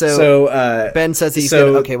 Yeah. So Ben says he's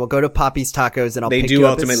gonna, okay, we'll go to Poppy's Tacos and I'll they pick do you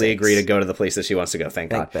up ultimately at 6. agree to go to the place that she wants to go.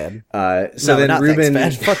 Thank God. Ben. So no, then not Ruben.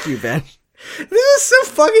 thanks, Ben. Fuck you, Ben. This is so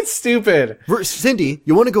fucking stupid. Cindy,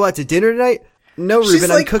 you want to go out to dinner tonight? No, Ruben, She's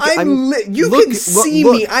like, you can see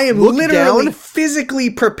me. I am literally down. physically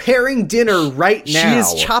preparing dinner right now. She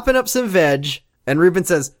is chopping up some veg, and Ruben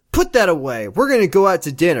says, put that away. We're going to go out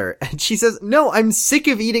to dinner. And she says, no, I'm sick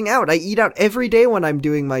of eating out. I eat out every day when I'm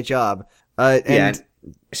doing my job. And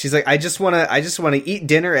she's like, I just want to eat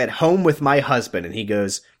dinner at home with my husband. And he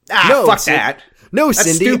goes, fuck that. No, That's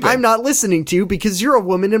Cindy, stupid. I'm not listening to you because you're a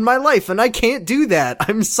woman in my life and I can't do that.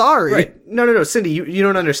 I'm sorry. Right. No, Cindy, you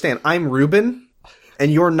don't understand. I'm Ruben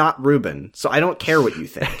and you're not Ruben. So I don't care what you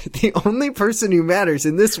think. The only person who matters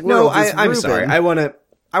in this world is I'm Ruben. sorry. I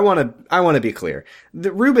want to be clear.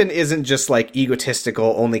 The Ruben isn't just like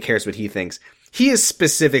egotistical, only cares what he thinks. He is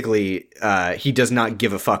specifically, he does not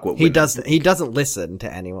give a fuck what He women doesn't listen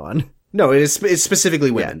to anyone. No, it's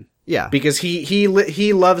specifically women. Yeah. Because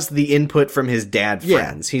he loves the input from his dad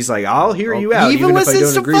friends. Yeah. He's like, I'll hear you out He even even if I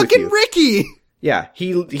listens don't to agree with fucking you. Ricky. Yeah,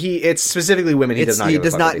 it's specifically women he does not give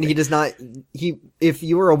a fuck what they think. If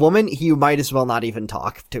you were a woman, you might as well not even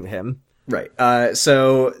talk to him. Right.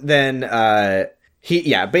 So then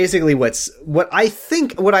basically what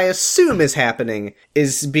I assume is happening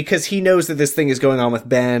is because he knows that this thing is going on with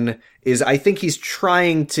Ben, is I think he's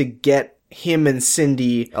trying to get him and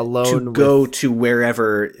Cindy alone to go to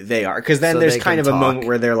wherever they are. Cause then there's kind of a moment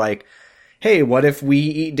where they're like, hey, what if we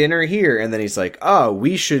eat dinner here? And then he's like, oh,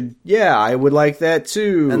 we should, I would like that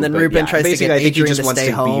too. And then But Ruben tries to get I think he Adrian just to wants stay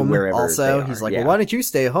to home be wherever also. they are. He's like, well, why don't you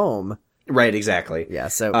stay home? Right, exactly. Yeah,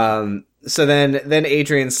 so so then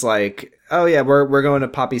Adrian's like, oh yeah, we're going to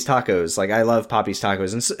Poppy's Tacos. Like, I love Poppy's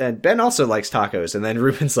Tacos. And Ben also likes tacos. And then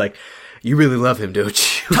Ruben's like, you really love him,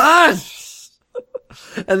 don't you?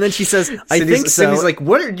 And then she says, I think so. Cindy's like,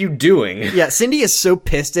 what are you doing? Yeah, Cindy is so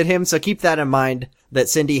pissed at him, so keep that in mind, that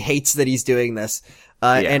Cindy hates that he's doing this.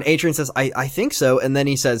 And Adrian says, I think so. And then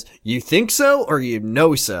he says, you think so or you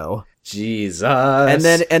know so? Jesus.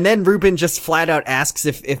 And then Ruben just flat out asks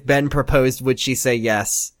if Ben proposed, would she say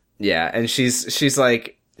yes? Yeah, and she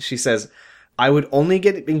says, I would only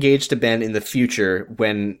get engaged to Ben in the future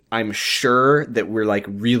when I'm sure that we're like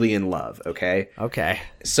really in love, okay? Okay.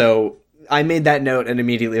 So I made that note and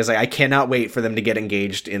immediately was like, I cannot wait for them to get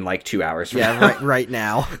engaged in like 2 hours from now. right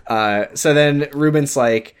now. So then Ruben's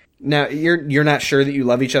like, now you're not sure that you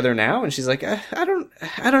love each other now? And she's like, I don't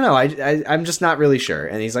know. I'm just not really sure.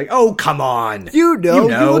 And he's like, oh, come on. You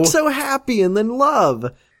look so happy and in love.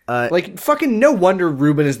 Like, fucking no wonder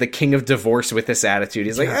Ruben is the king of divorce with this attitude.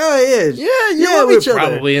 He's like, you yeah, love we're each other.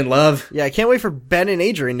 probably in love. Yeah, I can't wait for Ben and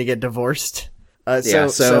Adrian to get divorced.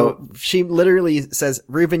 So she literally says,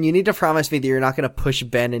 Ruben, you need to promise me that you're not going to push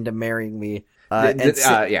Ben into marrying me.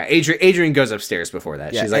 Adrian goes upstairs before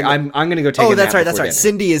that. Yeah, she's like, I'm going to go take a nap. Oh, that's right. Dinner.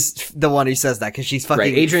 Cindy is the one who says that because she's fucking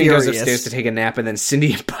right. Adrian furious. goes upstairs to take a nap, and then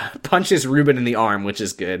Cindy punches Ruben in the arm, which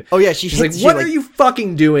is good. Oh yeah, she's like, what are you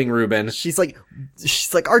fucking doing, Ruben? She's like,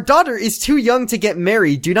 our daughter is too young to get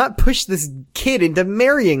married. Do not push this kid into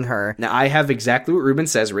marrying her. Now, I have exactly what Ruben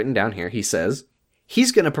says written down here. He says,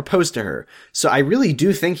 he's going to propose to her. So I really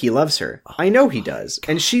do think he loves her. I know he does.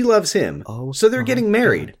 And she loves him. So they're getting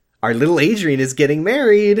married. Our little Adrian is getting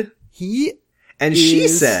married. She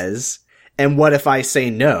says, and what if I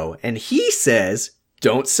say no? And he says,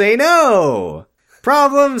 don't say no.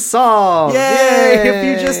 Problem solved!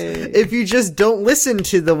 Yay! If you just don't listen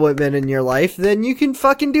to the women in your life, then you can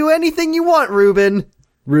fucking do anything you want, Ruben.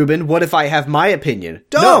 Ruben, what if I have my opinion?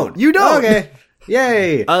 No, you don't. Okay.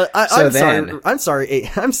 Yay. I'm sorry,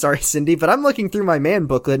 Cindy, but I'm looking through my man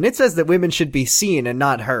booklet and it says that women should be seen and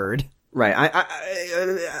not heard. Right.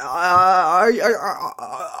 Are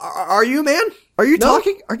you, man? Are you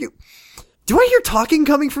talking? Do I hear talking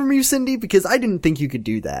coming from you, Cindy? Because I didn't think you could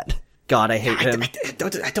do that. God, I hate him.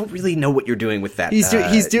 I don't really know what you're doing with that. He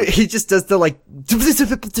just does the like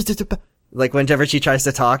whenever she tries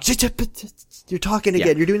to talk. You're talking again.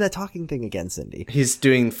 Yeah. You're doing that talking thing again, Cindy. He's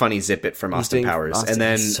doing funny Zip It from Austin Powers. And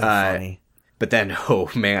then, so funny. But then, oh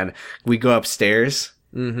man, we go upstairs.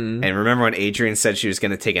 Mm-hmm. And remember when Adrian said she was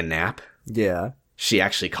going to take a nap? Yeah. She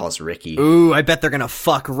actually calls Ricky. Ooh, I bet they're gonna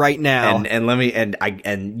fuck right now.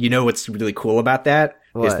 And you know what's really cool about that?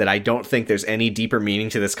 What? Is that I don't think there's any deeper meaning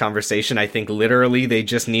to this conversation. I think literally they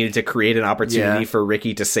just needed to create an opportunity for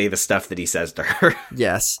Ricky to say the stuff that he says to her.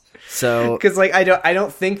 Yes. So, because like I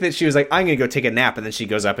don't think that she was like, I'm gonna go take a nap, and then she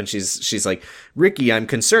goes up and she's like, Ricky, I'm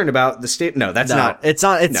concerned about the state. No, that's not. It's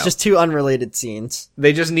not. It's just two unrelated scenes.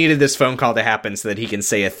 They just needed this phone call to happen so that he can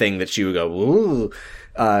say a thing that she would go, ooh.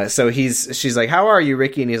 So she's like, how are you,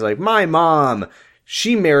 Ricky? And he's like, my mom,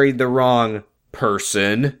 she married the wrong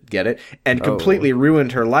person, get it? And completely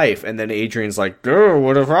ruined her life. And then Adrian's like, oh,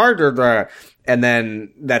 what if I did that? And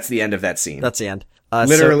then that's the end of that scene. That's the end.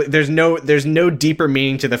 Literally, there's no deeper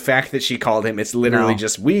meaning to the fact that she called him. It's literally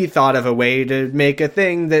just, we thought of a way to make a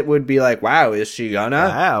thing that would be like, wow, is she gonna?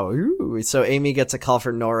 Wow. Ooh. So Amy gets a call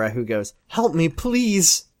from Nora who goes, help me,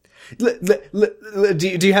 please. Do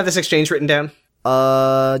you have this exchange written down?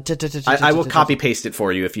 I will copy paste it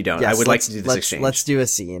for you if you don't. Yes, I would like to do this exchange. Let's do a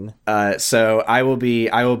scene. So I will be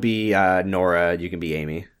Nora. You can be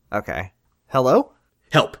Amy. Okay. Hello?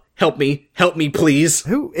 Help me, please.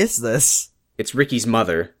 Who is this? It's Ricky's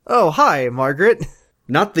mother. Oh, hi, Margaret.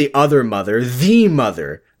 Not the other mother, the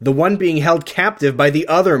mother. The one being held captive by the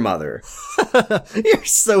other mother. You're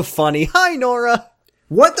so funny. Hi, Nora.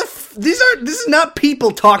 What the this is not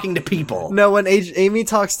people talking to people. No, when Amy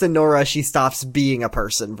talks to Nora, she stops being a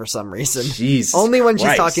person for some reason. Jesus Only when she's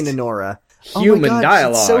Christ. talking to Nora. Human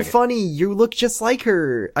dialogue. She's so funny. You look just like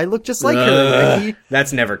her. I look just like her, Ricky.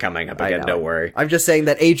 That's never coming up again, don't worry. I'm just saying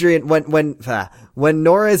that Adrian, when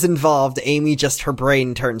Nora is involved, Amy just, her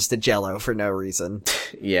brain turns to jello for no reason.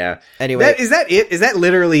 Yeah. Anyway. Is that it? Is that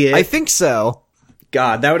literally it? I think so.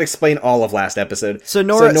 God, that would explain all of last episode. So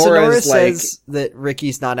Nora says that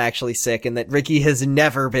Ricky's not actually sick and that Ricky has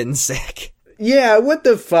never been sick. Yeah, what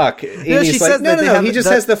the fuck? Amy's like, no, he just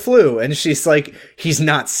has the flu. And she's like, he's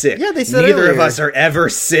not sick. Yeah, they said neither earlier. of us are ever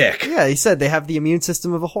sick. Yeah, he said they have the immune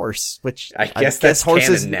system of a horse, which I guess that's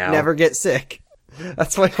horses canon now. Never get sick.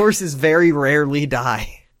 That's why horses very rarely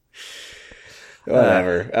die.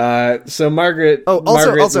 Whatever. So Margaret.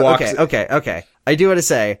 Also, walks. Okay. I do want to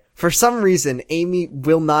say, for some reason, Amy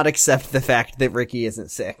will not accept the fact that Ricky isn't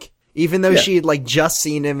sick. Even though she had, just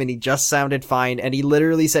seen him and he just sounded fine, and he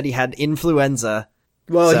literally said he had influenza.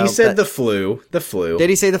 Well, he said the flu. The flu. Did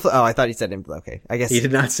he say the flu? Oh, I thought he said influenza. Okay, I guess. He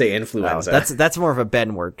did not say influenza. Oh, that's more of a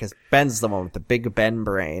Ben word, because Ben's the one with the big Ben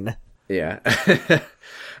brain. Yeah.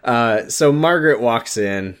 So Margaret walks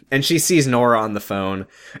in, and she sees Nora on the phone,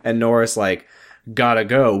 and Nora's like, gotta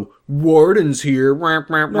go. Warden's here.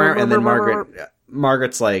 And then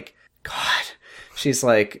Margaret's like, God. She's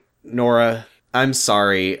like, Nora, I'm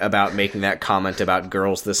sorry about making that comment about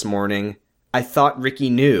girls this morning. I thought Ricky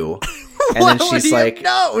knew. And then she's like,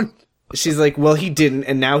 known? She's like, well, he didn't,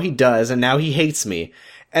 and now he does, and now he hates me.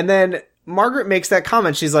 And then Margaret makes that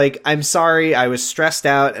comment. She's like, I'm sorry, I was stressed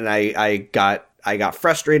out, and I got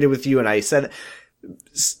frustrated with you, and I said,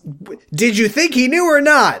 did you think he knew or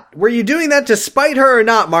not? Were you doing that to spite her or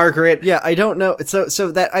not, Margaret? Yeah, I don't know.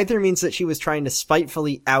 So that either means that she was trying to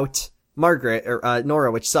spitefully out Margaret, or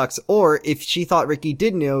Nora, which sucks, or if she thought Ricky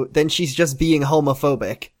did know, then she's just being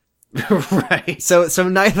homophobic. Right. So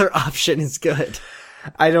neither option is good.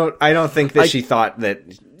 I don't think that she thought that.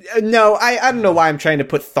 No, I don't know why I'm trying to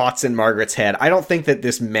put thoughts in Margaret's head. I don't think that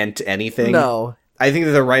this meant anything. No. I think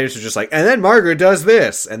that the writers are just like, and then Margaret does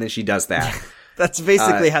this, and then she does that. That's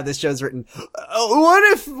basically how this show's written. What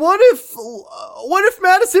if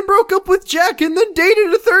Madison broke up with Jack and then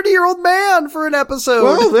dated a 30-year-old man for an episode?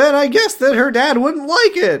 Well, then I guess that her dad wouldn't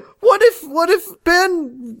like it. What if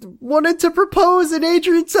Ben wanted to propose and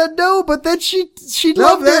Adrian said no, but then she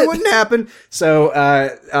loved it? That wouldn't happen. So,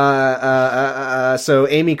 so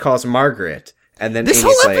Amy calls Margaret, and then this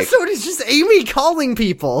Amy's whole episode is just Amy calling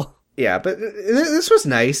people. Yeah, but this was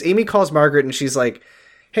nice. Amy calls Margaret, and she's like,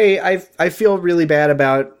 hey, I feel really bad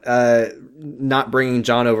about not bringing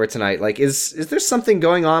John over tonight. Like, is there something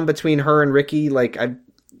going on between her and Ricky? Like,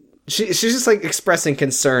 she's just like expressing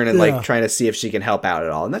concern and like trying to see if she can help out at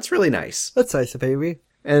all, and that's really nice. That's nice, baby.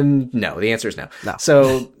 And no, the answer is no. No.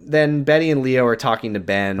 So then Betty and Leo are talking to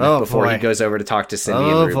Ben before he goes over to talk to Cindy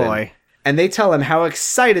and Ruben. Boy. And they tell him how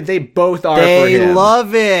excited they both are for They him.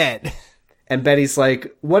 love it. And Betty's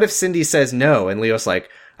like, what if Cindy says no? And Leo's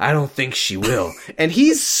like, I don't think she will. And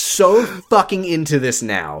he's so fucking into this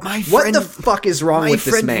now. What the fuck is wrong with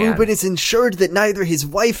this man? My friend Ruben is ensured that neither his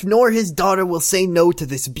wife nor his daughter will say no to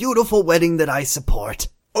this beautiful wedding that I support.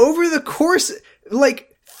 Over the course, like,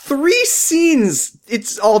 3 scenes,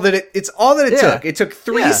 it's all that it took. It took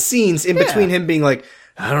 3 scenes in between him being like,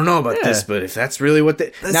 I don't know about this, but if that's really what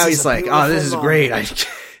now he's like, oh, this is great.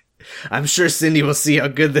 I'm sure Cindy will see how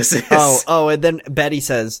good this is. Oh, and then Betty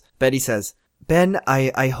says, Ben,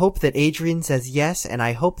 I hope that Adrian says yes, and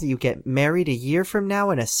I hope that you get married a year from now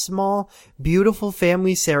in a small, beautiful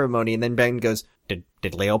family ceremony. And then Ben goes,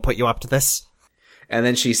 Did Leo put you up to this? And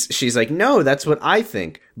then she's like, no, that's what I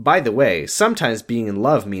think. By the way, sometimes being in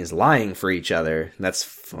love means lying for each other. That's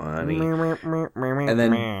funny. And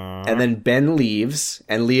then Ben leaves,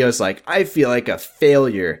 and Leo's like, I feel like a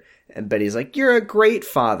failure. And Betty's like, you're a great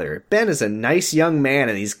father. Ben is a nice young man,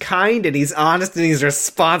 and he's kind, and he's honest, and he's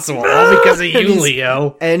responsible. All because of you,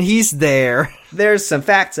 Leo. And he's there. There's some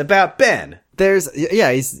facts about Ben. He's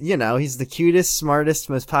the cutest, smartest,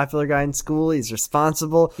 most popular guy in school. He's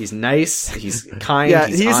responsible. He's nice. He's kind. Yeah,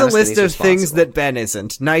 he's a honest, list of things that Ben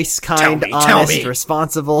isn't. Nice, kind, honest,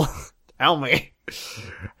 responsible. Tell me.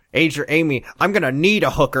 Amy, I'm gonna need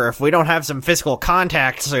a hooker if we don't have some physical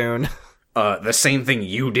contact soon. The same thing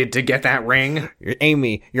you did to get that ring?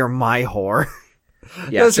 Amy, you're my whore.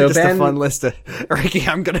 Yeah, Those so are just Ben, a fun list of, Ricky,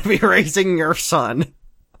 I'm gonna be raising your son.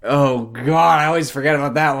 Oh god, I always forget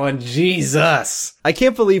about that one. Jesus. I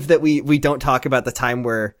can't believe that we don't talk about the time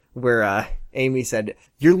where Amy said,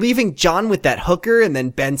 you're leaving John with that hooker, and then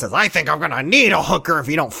Ben says, I think I'm gonna need a hooker if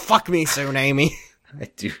you don't fuck me soon, Amy.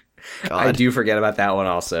 I do forget about that one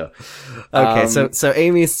also. Okay, so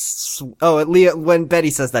Amy's... Oh, Leo, when Betty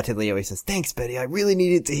says that to Leo, he says, thanks, Betty, I really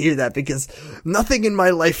needed to hear that because nothing in my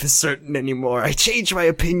life is certain anymore. I change my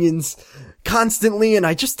opinions constantly, and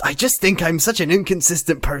I just think I'm such an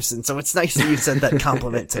inconsistent person, so it's nice that you said that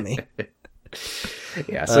compliment to me.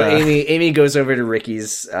 Yeah, so Amy goes over to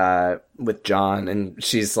Ricky's with John, and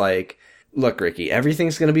she's like, look, Ricky,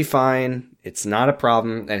 everything's gonna be fine. It's not a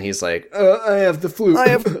problem. And he's like, I have the flu. I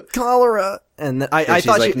have cholera. And then I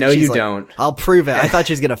thought like, no, you don't. I'll prove it. I thought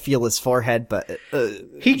she was gonna feel his forehead, but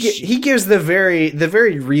he gives the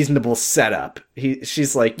very reasonable setup.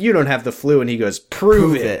 She's like, you don't have the flu, and he goes,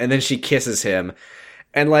 prove it. And then she kisses him,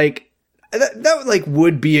 and like that like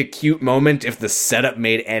would be a cute moment if the setup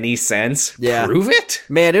made any sense. Yeah, prove it.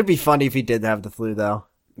 Man, it'd be funny if he did have the flu, though.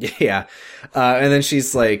 Yeah, and then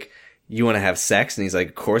she's like, you want to have sex? And he's like,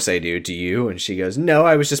 of course I do. Do you? And she goes, no,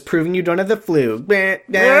 I was just proving you don't have the flu. Yeah.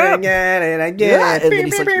 And then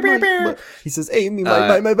he's like, he says, Amy,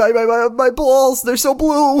 my balls, they're so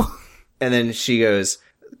blue. And then she goes,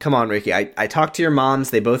 come on, Ricky, I talked to your moms.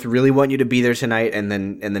 They both really want you to be there tonight. And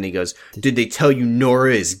then he goes, did they tell you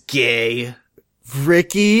Nora is gay?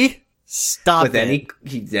 Ricky, stop it. But then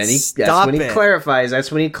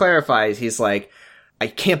that's when he clarifies. He's like, I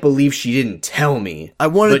can't believe she didn't tell me. I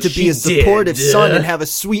wanted to be a supportive son and have a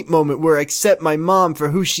sweet moment where I accept my mom for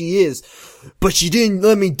who she is. But she didn't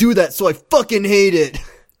let me do that, so I fucking hate it.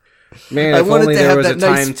 Man, if only there was a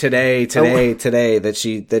time today that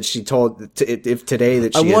she told, if today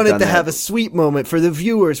that she I wanted to have have a sweet moment for the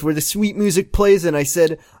viewers where the sweet music plays, and I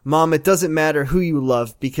said, Mom, it doesn't matter who you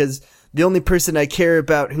love, because the only person I care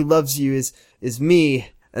about who loves you is me.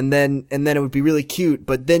 And then it would be really cute,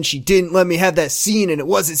 but then she didn't let me have that scene, and it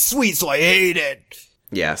wasn't sweet, so I hate it.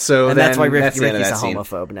 Yeah, so and that's why Ricky's a scene.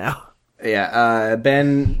 homophobe now. Yeah,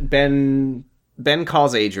 Ben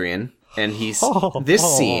calls Adrian, and he's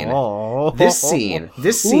this scene. It's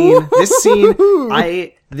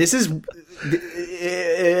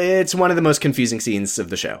one of the most confusing scenes of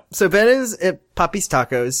the show. So Ben is at Papi's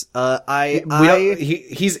Tacos.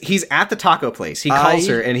 He's at the taco place. He calls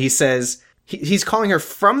her, and he says. He's calling her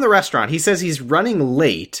from the restaurant. He says he's running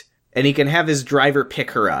late, and he can have his driver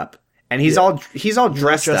pick her up. And he's all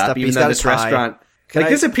dressed up, even though this restaurant,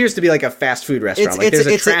 this appears to be like a fast food restaurant. There's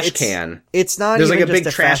a trash can. It's not. There's even like a just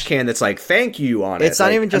big trash can that's like "thank you" on it. It's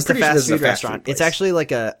not even just a fast food place. restaurant. It's actually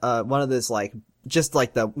like a one of those like just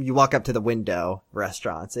like you walk up to the window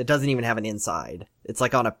restaurants. It doesn't even have an inside. It's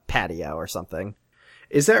like on a patio or something.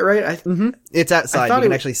 Is that right? It's outside. You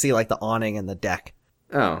can actually see like the awning and the deck.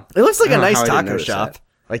 Oh. It looks like a nice taco shop.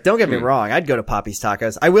 Like, don't get me wrong, I'd go to Poppy's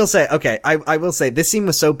Tacos. I will say, okay, I will say, this scene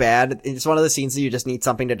was so bad, it's one of the scenes that you just need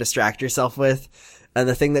something to distract yourself with. And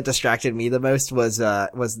the thing that distracted me the most was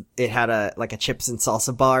it had a chips and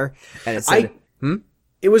salsa bar, and it said,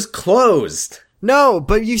 It was closed. No,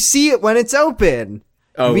 but you see it when it's open.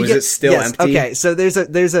 Oh, is it still empty? Okay, so there's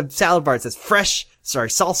a salad bar that says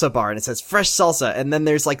salsa bar, and it says fresh salsa, and then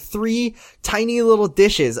there's like 3 tiny little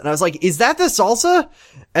dishes, and I was like, is that the salsa?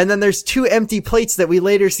 And then there's 2 empty plates that we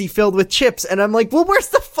later see filled with chips, and I'm like, well, where's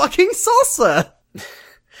the fucking salsa?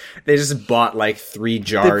 They just bought like 3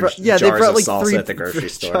 jars of salsa at the grocery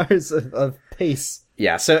store. Jars of paste.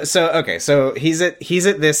 Yeah, so okay, so he's at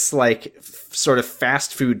this like sort of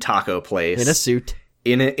fast food taco place In a suit.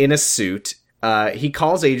 In a suit. He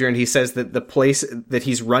calls Adrian. He says that the place that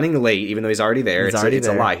he's running late, even though he's already there. It's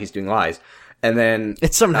a lie. He's doing lies. And then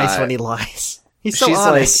it's so nice when he lies. He's so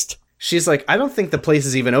honest. She's like, I don't think the place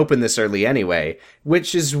is even open this early anyway,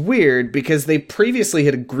 which is weird because they previously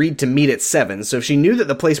had agreed to meet at 7. So if she knew that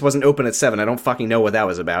the place wasn't open at 7, I don't fucking know what that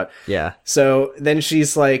was about. Yeah. So then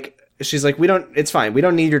she's like, it's fine. We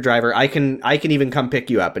don't need your driver. I can even come pick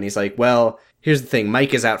you up. And he's like, well, here's the thing.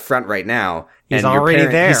 Mike is out front right now. He's already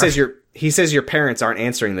there. He says your parents aren't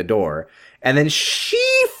answering the door. And then she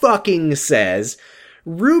fucking says,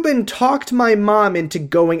 Ruben talked my mom into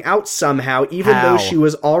going out somehow, even though she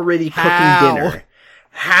was already cooking dinner.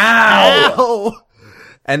 How?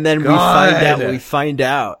 And then we find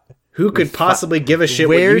out. Who could possibly give a shit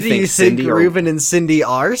Where what you think, Cindy? Where do you think Ruben and Cindy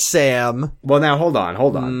are, Sam? Well, now, hold on.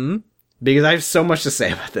 Mm-hmm. Because I have so much to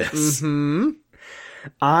say about this. Mm-hmm.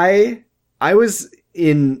 I was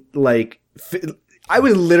in, like... I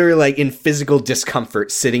was literally like in physical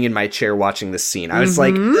discomfort sitting in my chair watching this scene. I was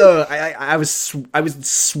like, ugh, I was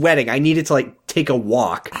sweating. I needed to like take a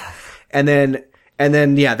walk. And then,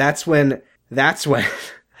 yeah, that's when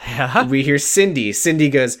we hear Cindy. Cindy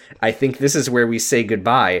goes, I think this is where we say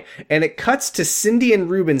goodbye. And it cuts to Cindy and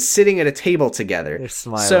Ruben sitting at a table together. They're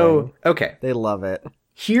smiling. So, okay. They love it.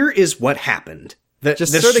 Here is what happened. The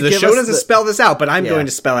show doesn't spell this out, but I'm going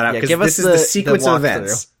to spell it out because this is the sequence of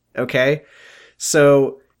events. Okay?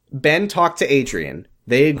 So, Ben talked to Adrian.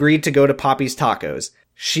 They agreed to go to Poppy's Tacos.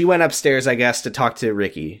 She went upstairs, I guess, to talk to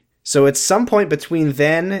Ricky. So at some point between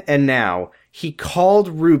then and now, he called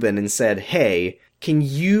Ruben and said, hey, can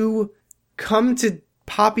you come to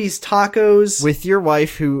Poppy's Tacos? With your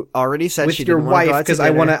wife, who already said she didn't want to go out to dinner.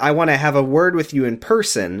 With your wife, because I want to have a word with you in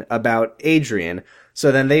person about Adrian.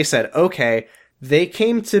 So then they said, okay. They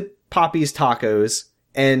came to Poppy's Tacos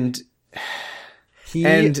and he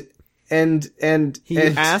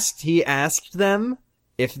asked them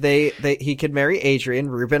if he could marry Adrian.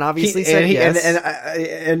 Ruben obviously said yes.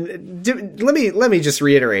 And let me just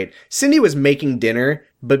reiterate. Cindy was making dinner,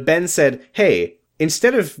 but Ben said, "Hey,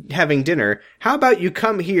 instead of having dinner, how about you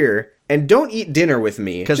come here and don't eat dinner with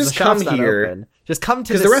me? Just come here. Just come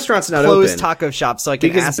to the restaurant's not closed open. Taco shop so I can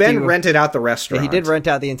because ask Ben you." rented out the restaurant. Yeah, he did rent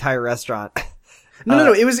out the entire restaurant.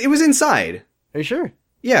 No. It was inside. Are you sure?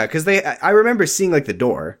 Yeah, because I remember seeing like the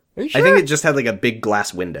door. Are you sure? I think it just had like a big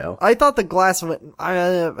glass window. I thought the glass went,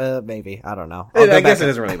 maybe. I don't know. I guess it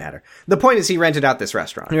doesn't really matter. The point is he rented out this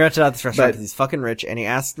restaurant. He rented out this restaurant because he's fucking rich, and he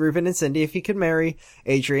asked Ruben and Cindy if he could marry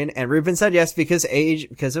Adrian, and Ruben said yes because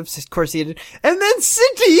of course he did. And then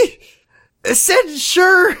Cindy said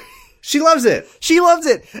sure. She loves it. She loves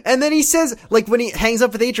it. And then he says, like when he hangs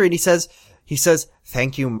up with Adrian, he says,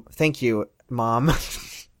 thank you, Mom.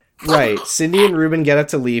 Right. Cindy and Ruben get up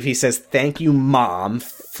to leave. He says, thank you, Mom.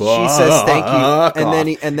 She says thank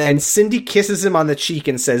you. And then Cindy kisses him on the cheek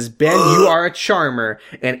and says, Ben, you are a charmer.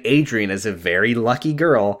 And Adrian is a very lucky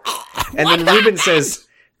girl. And then Ruben says,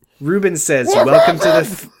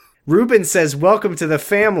 welcome to the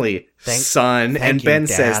family, son. And Ben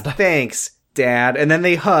says, thanks, Dad. And then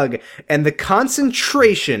they hug. And the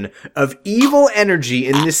concentration of evil energy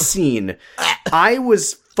in this scene, I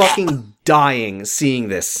was fucking dying seeing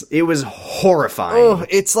this. It was horrifying. Oh,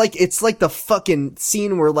 it's like the fucking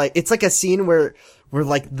scene where like, it's like a scene where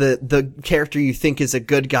like the character you think is a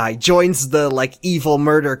good guy joins the like evil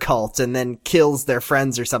murder cult and then kills their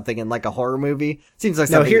friends or something in like a horror movie. Seems like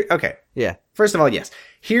something. Okay. Yeah. First of all, yes.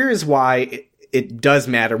 Here is why it does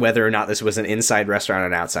matter whether or not this was an inside restaurant or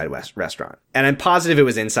an outside restaurant. And I'm positive it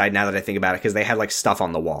was inside now that I think about it because they had like stuff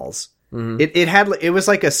on the walls. Mm-hmm. It was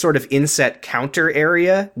like a sort of inset counter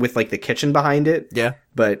area with like the kitchen behind it. Yeah.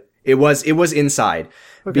 But it was inside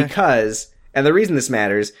because, and the reason this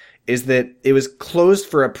matters is that it was closed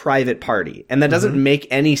for a private party. And that doesn't make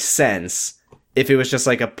any sense if it was just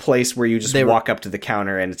like a place where you just walk up to the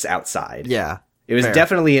counter and it's outside. Yeah. It was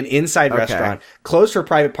definitely an inside restaurant, closed for a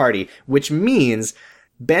private party, which means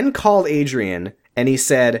Ben called Adrian And he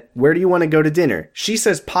said, where do you want to go to dinner? She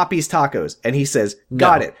says, Poppy's Tacos. And he says,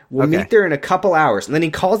 got it. We'll meet there in a couple hours. And then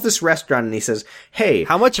he calls this restaurant and he says, hey,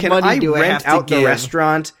 how much money do I have to out give? The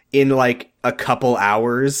restaurant in like a couple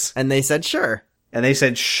hours? And they said, sure.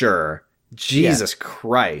 Jesus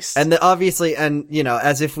Christ. And obviously, and you know,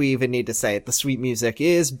 as if we even need to say it, the sweet music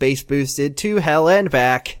is bass boosted to hell and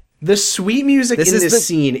back. The sweet music in this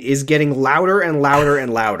scene is getting louder and louder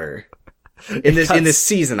and louder. In this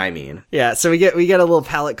season, I mean. Yeah, so we get a little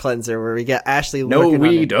palate cleanser where we get Ashley.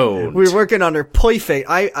 We're working on her perfect.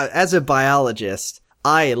 As a biologist,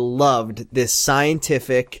 I loved this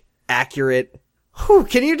scientific, accurate.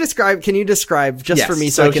 Can you describe just for me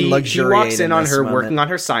so I can luxuriate? He walks in on her working on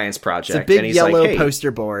her science project. It's a big and he's yellow like, hey.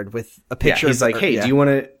 poster board with a picture. Yeah, he's like, hey, do you want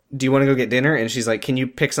to go get dinner? And she's like, can you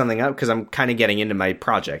pick something up? Because I'm kind of getting into my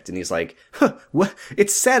project. And he's like, what?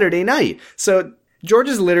 It's Saturday night. So George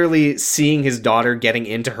is literally seeing his daughter getting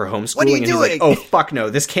into her homeschooling. What are you doing? He's like, oh, fuck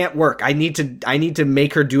no, this can't work. I need to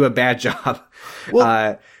make her do a bad job.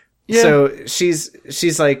 Well, yeah. So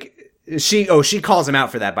she's like, she calls him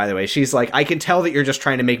out for that, by the way. She's like, I can tell that you're just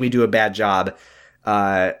trying to make me do a bad job.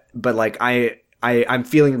 But like, I'm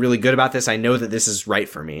feeling really good about this. I know that this is right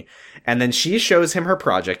for me. And then she shows him her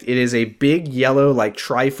project. It is a big yellow, like,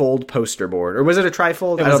 trifold poster board. Or was it a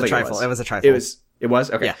trifold? It was a trifold. It was a trifold. It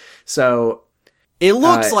was? Okay. Yeah. So it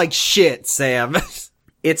looks like shit, Sam.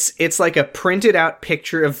 It's like a printed out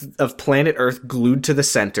picture of planet Earth glued to the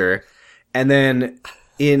center. And then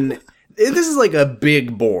this is like a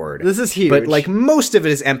big board. This is huge. But like most of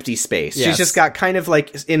it is empty space. Yes. She's just got kind of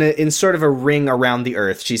like in sort of a ring around the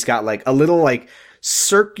Earth. She's got like a little like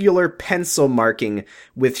circular pencil marking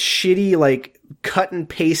with shitty like cut and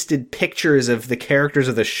pasted pictures of the characters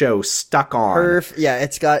of the show stuck on.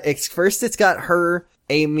 It's got her,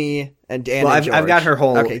 Amy, and Anna. Well, I've got her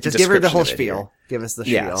whole. Okay, just give her the whole spiel. Give us the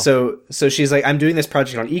spiel. Yeah. So she's like, I'm doing this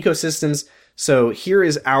project on ecosystems. So here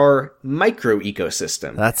is our micro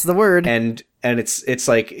ecosystem. That's the word. And it's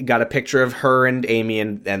like got a picture of her and Amy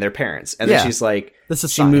and their parents. And then she's like,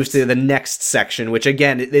 she moves to the next section, which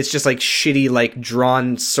again, it's just like shitty, like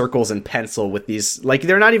drawn circles and pencil with these, like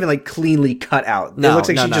they're not even like cleanly cut out. It looks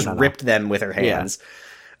like she just ripped them with her hands.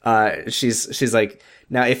 Yeah. She's like,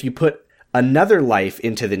 now if you put another life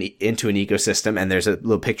into an ecosystem, and there's a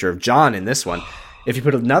little picture of John in this one. If you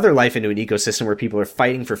put another life into an ecosystem where people are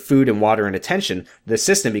fighting for food and water and attention, the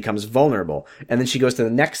system becomes vulnerable. And then she goes to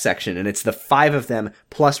the next section, and it's the 5 of them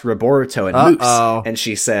plus Roboruto and Moose. And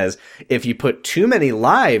she says, if you put too many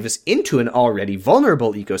lives into an already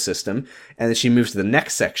vulnerable ecosystem, and then she moves to the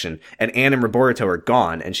next section, and Anne and Roboruto are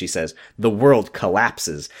gone, and she says, the world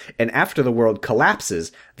collapses. And after the world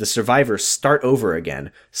collapses, the survivors start over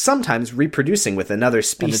again, sometimes reproducing with another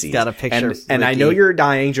species. And it's got a picture and I know you're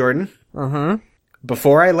dying, Jordan. Mm-hmm.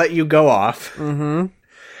 Before I let you go off,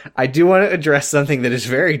 I do want to address something that is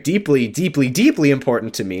very deeply, deeply, deeply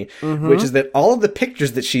important to me, which is that all of the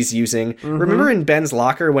pictures that she's using, remember in Ben's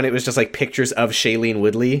locker when it was just like pictures of Shailene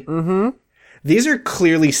Woodley? These are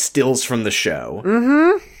clearly stills from the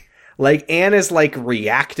show. Like, Anne is like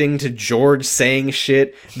reacting to George saying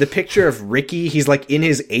shit. The picture of Ricky, he's like in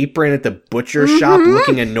his apron at the butcher shop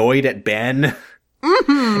looking annoyed at Ben.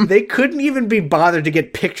 They couldn't even be bothered to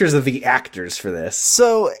get pictures of the actors for this.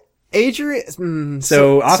 So Adrian,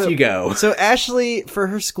 so off you go. So Ashley, for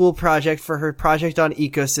her school project, for her project on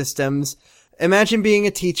ecosystems, imagine being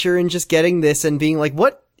a teacher and just getting this and being like,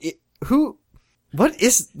 what is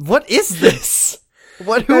this?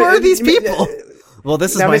 Who are these people? Well,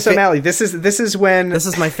 this is now, Miss O'Malley. This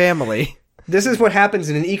is my family. This is what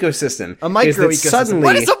happens in an ecosystem. A micro ecosystem.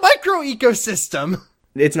 What is a micro ecosystem?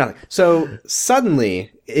 It's nothing. So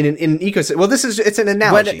suddenly, in an ecosystem, well, it's an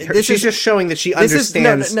analogy. She's just showing that she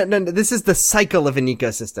understands. No. This is the cycle of an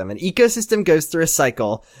ecosystem. An ecosystem goes through a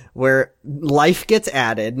cycle where life gets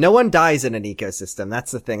added. No one dies in an ecosystem.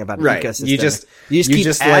 That's the thing about an ecosystem. You just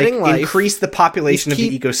keep adding like, life. Increase the population of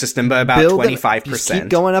the ecosystem by about 25%. You keep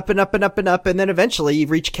going up and up and up and up, and then eventually you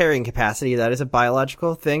reach carrying capacity. That is a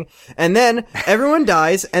biological thing. And then everyone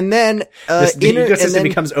dies, and then the ecosystem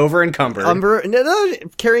becomes over-encumbered.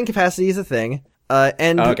 Carrying capacity is a thing.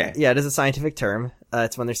 Okay. Yeah, it is a scientific term.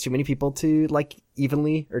 It's when there's too many people to like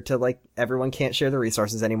evenly, or to like everyone can't share the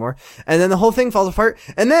resources anymore. And then the whole thing falls apart.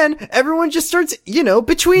 And then everyone just starts,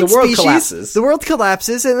 between the world species. Collapses. The world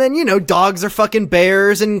collapses. And then, dogs are fucking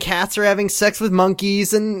bears and cats are having sex with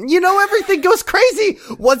monkeys. And, everything goes crazy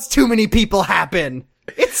once too many people happen.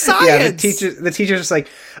 It's science. Yeah, the teacher's just like,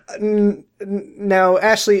 now,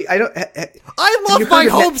 Ashley, I love my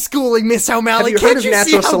homeschooling, Miss O'Malley. Can't you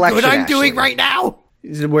see how good I'm doing right now?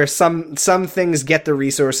 Where some things get the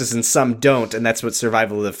resources and some don't, and that's what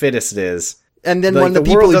survival of the fittest is. And then Like, when the the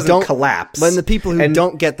people world who doesn't don't collapse. when the people who And-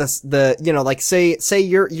 don't get this, like say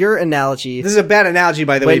your analogy. This is a bad analogy,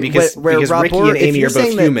 by the way, because Ricky and Amy are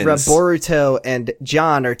both humans. If Boruto and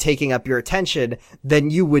John are taking up your attention,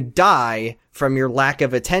 then you would die from your lack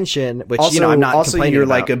of attention, which, Also, I'm not also complaining you're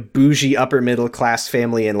about. like a bougie upper middle class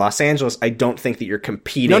family in Los Angeles. I don't think that you're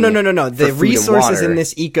competing. No. for The food and resources water. in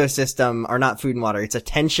this ecosystem are not food and water. It's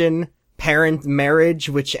attention, parent marriage,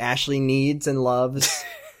 which Ashley needs and loves.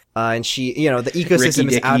 And she, the ecosystem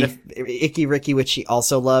Ricky is out Dicky. of Icky Ricky, which she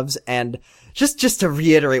also loves. And just to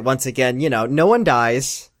reiterate once again, no one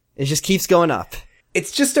dies. It just keeps going up.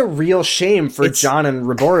 It's just a real shame for John and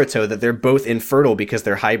Roboruto that they're both infertile because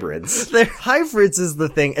they're hybrids. Their hybrids is the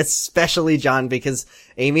thing, especially John, because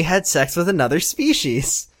Amy had sex with another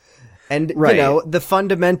species. And, Right. the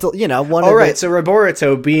fundamental, one All of right, the... so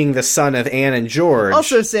Roboruto, being the son of Anne and George,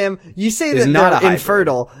 Also, Sam, you say is that not a they're hybrid.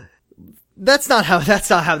 infertile. That's not how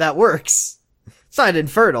that works. It's not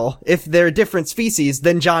infertile. If they're different species,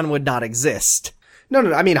 then John would not exist.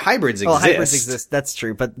 no, I mean hybrids exist. Well, hybrids exist. That's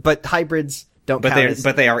true. But hybrids don't count as...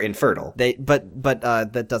 but they are infertile. But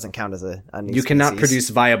that doesn't count as a new You cannot species. produce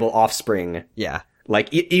viable offspring. Yeah.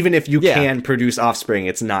 Like even if you Yeah. can produce offspring,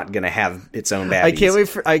 it's not gonna have its own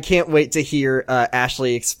baddies. I can't wait to hear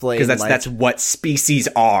Ashley explain, because like, that's what species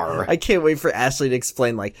are. I can't wait for Ashley to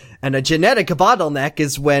explain, like, and a genetic bottleneck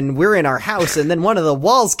is when we're in our house and then one of the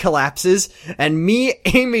walls collapses and me,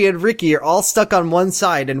 Amy, and Ricky are all stuck on one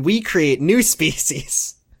side and we create new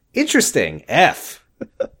species. Interesting. F.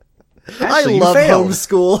 I Ashley, you love failed.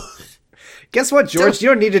 homeschool. Guess what, George? You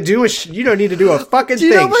don't need to do a fucking Do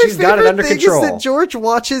you know thing. my She's got it favorite under thing control. is that George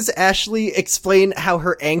watches Ashley explain how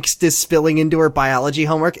her angst is spilling into her biology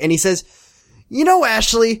homework and he says,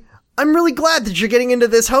 Ashley, I'm really glad that you're getting into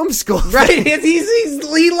this homeschool. Right?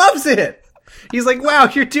 He loves it. He's like, wow,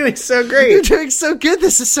 you're doing so great. You're doing so good.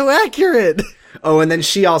 This is so accurate. Oh, and then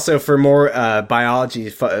she also, for more biology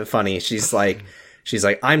funny, she's like,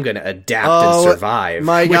 I'm gonna adapt and survive.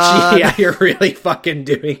 my God. Yeah, you're really fucking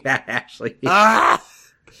doing that, Ashley.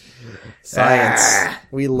 Science.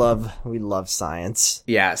 We love science.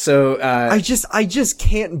 Yeah, so, I just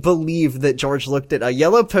can't believe that George looked at a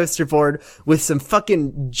yellow poster board with some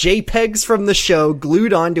fucking JPEGs from the show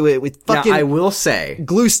glued onto it with fucking now, I will say,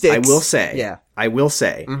 glue sticks. yeah,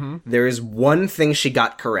 there is one thing she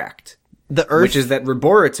got correct, The Earth. which is that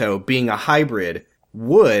Roboruto, being a hybrid,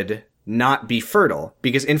 would not be fertile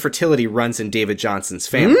because infertility runs in David Johnson's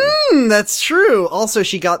family. That's true. Also,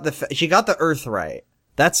 she got the Earth right.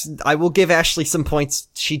 I will give Ashley some points.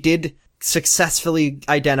 She did successfully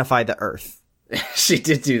identify the Earth. She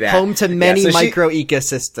did do that. Home to many Yeah, so micro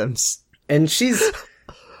ecosystems. and she's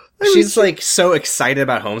like so excited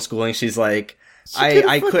about homeschooling. She's like, I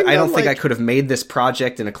don't think I could have made this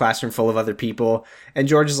project in a classroom full of other people. And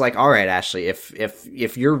George is like, all right, Ashley,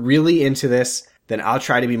 if you're really into this, then I'll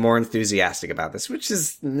try to be more enthusiastic about this, which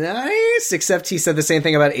is nice, except he said the same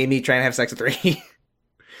thing about Amy trying to have sex with Ricky.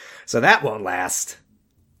 So that won't last.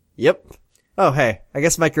 Yep. Oh, hey. I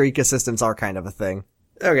guess micro ecosystems are kind of a thing.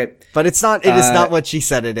 Okay. But it is not what she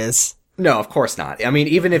said it is. No, of course not. I mean,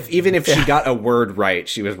 even if she got a word right,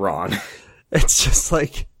 she was wrong. It's just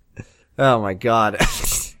like, oh my God.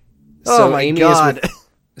 So oh my Amy God.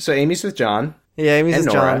 So Amy's with John. Yeah, Amy's and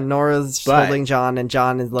with Nora. John. Nora's But holding John, and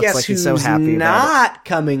John looks Guess like he's who's so happy about it. not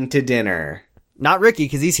coming to dinner? Not Ricky,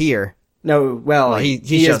 because he's here. No, well, he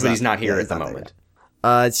shows is, but up. he's not here Yeah, at the he's not moment.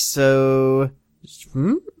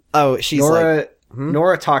 Oh, she's like,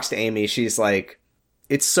 Nora talks to Amy. She's like,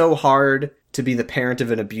 it's so hard to be the parent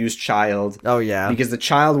of an abused child. oh yeah. Because the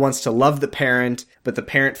child wants to love the parent, but the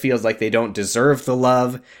parent feels like they don't deserve the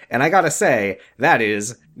love. And I gotta say, that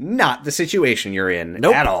is not the situation you're in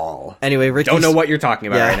Nope. at all. Anyway, Ricky. Don't know what you're talking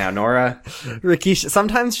about Yeah. right now, Nora. Ricky,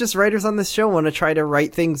 sometimes just writers on this show want to try to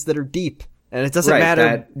write things that are deep. And it doesn't Right,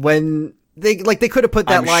 matter when they could have put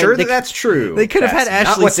that I'm line. sure they, that's true. They could have had That's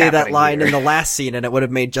not Ashley what's say that happening line here. in the last scene and it would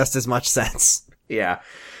have made just as much sense. Yeah.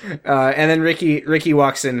 And then Ricky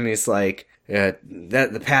walks in and he's like, that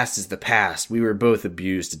the past is the past. We were both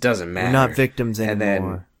abused. It doesn't matter. We're not victims And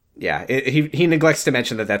anymore. then, yeah, he neglects to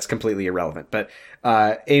mention that that's completely irrelevant. But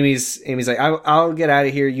Amy's like, I'll get out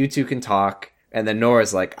of here. You two can talk. And then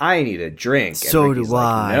Nora's like, I need a drink. And So Ricky's do like,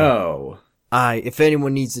 I. No, if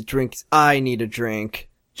anyone needs a drink, I need a drink.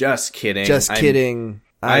 just kidding. Just kidding.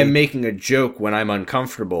 I'm making a joke when I'm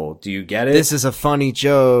uncomfortable. Do you get it? This is a funny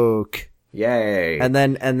joke. Yay. And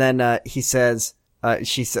then he says,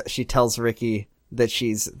 she tells Ricky, that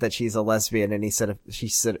she's a lesbian, and she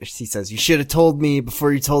says, you should have told me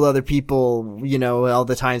before you told other people, you know, all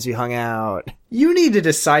the times we hung out. You need to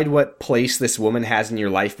decide what place this woman has in your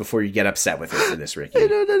life before you get upset with her for this, Ricky. I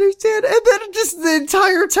don't understand. And then just the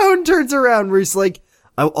entire tone turns around where he's like,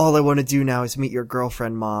 all I want to do now is meet your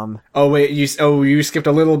girlfriend, Mom. Oh, wait, you skipped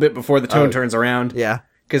a little bit before the tone turns around. Yeah.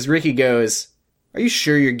 Because Ricky goes, are you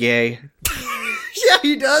sure you're gay? Yeah,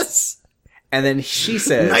 he does. And then she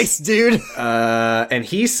says, nice, dude. And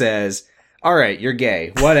he says, all right, you're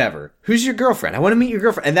gay. Whatever. Who's your girlfriend? I want to meet your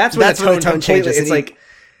girlfriend. And that's when the tone changes. It's like,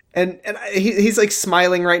 and he's like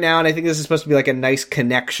smiling right now. And I think this is supposed to be like a nice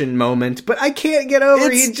connection moment, but I can't get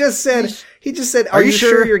over. He just said, are you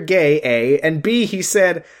sure you're gay? A, and B, he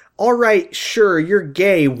said, all right, sure, you're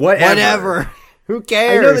gay. Whatever. Who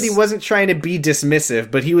cares? I know that he wasn't trying to be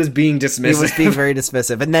dismissive, but he was being dismissive. He was being very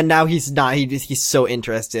dismissive. And then now he's not. He's so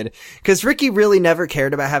interested. Because Ricky really never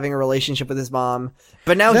cared about having a relationship with his mom.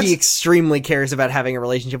 But now he extremely cares about having a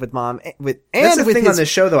relationship with Mom. That's the thing on this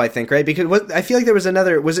show, though, I think, right? Because I feel like there was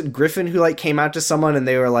was it Griffin who like came out to someone and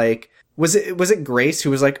they were like, was it Grace who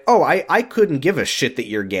was like, oh, I couldn't give a shit that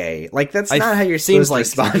you're gay. Like, that's not how you're supposed to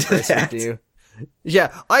respond to that.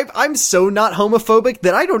 Yeah, I'm so not homophobic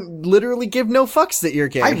that I don't literally give no fucks that you're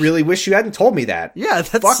gay. I really wish you hadn't told me that. Yeah,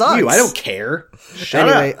 that Fuck sucks. you, I don't care. Shut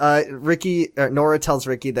up. Nora tells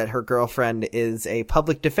Ricky that her girlfriend is a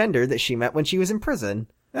public defender that she met when she was in prison.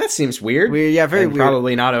 That seems weird. Yeah, very weird.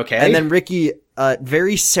 Probably not okay. And then Ricky,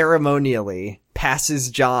 very ceremonially passes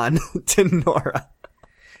John to Nora.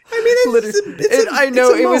 I mean,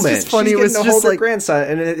 it was just funny. She's it was just like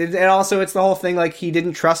grandson, and also it's the whole thing. Like he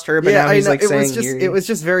didn't trust her, but now he's like saying, it was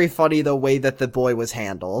just very funny the way that the boy was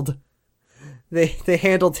handled. They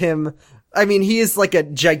handled him. I mean, he is like a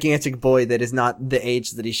gigantic boy that is not the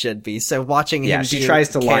age that he should be. So watching him, yeah, she tries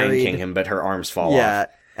to Lion King him, but her arms fall off. Yeah.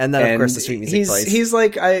 And then, of course, the sweet music plays. He's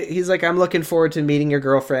like, I'm looking forward to meeting your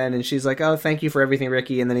girlfriend. And she's like, oh, thank you for everything,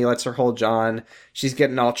 Ricky. And then he lets her hold John. She's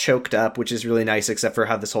getting all choked up, which is really nice, except for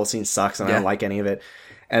how this whole scene sucks and I don't like any of it.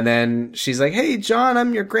 And then she's like, hey, John,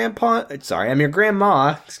 I'm your grandma.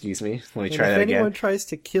 Excuse me. Let me try that again. If anyone tries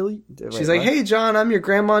to kill you... She's like, hey, John, I'm your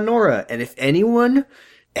grandma Nora. And if anyone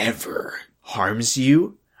ever harms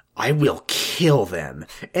you, I will kill them.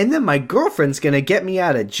 And then my girlfriend's gonna get me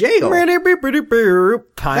out of jail.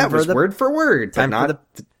 That was word for word, but not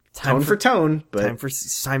tone for tone. But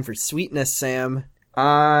time for sweetness, Sam.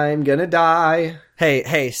 I'm gonna die.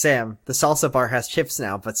 Hey, Sam, the salsa bar has chips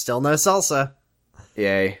now, but still no salsa.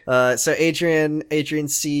 Yay. So Adrian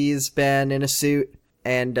sees Ben in a suit,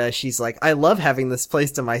 and she's like, I love having this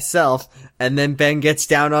place to myself. And then Ben gets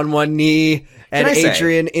down on one knee, and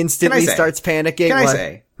Adrian instantly starts panicking.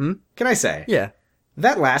 Can I say? Yeah.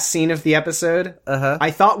 That last scene of the episode, I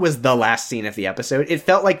thought was the last scene of the episode. It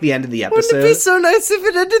felt like the end of the episode. Wouldn't it be so nice if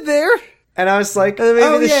it ended there? And I was like,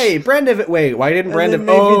 yay, Brenda. Wait, why didn't Brenda?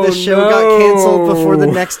 Maybe the show got canceled before the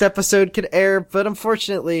next episode could air. But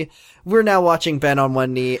unfortunately, we're now watching Ben on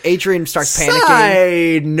one knee. Adrian starts panicking.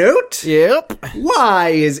 Side note. Yep. Why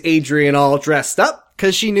is Adrian all dressed up?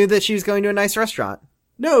 Because she knew that she was going to a nice restaurant.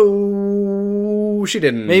 No, she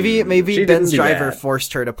didn't. Maybe Ben's driver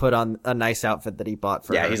forced her to put on a nice outfit that he bought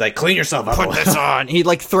for her. Yeah, he's like, clean yourself up. Put this on. He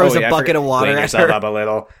like throws a bucket of water at her. Clean yourself up a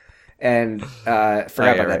little. And forgot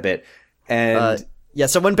about that bit. And yeah,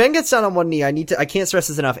 so when Ben gets down on one knee, I can't stress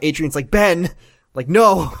this enough. Adrian's like, Ben, like,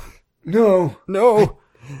 no. And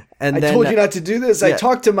I told you not to do this. Yeah. I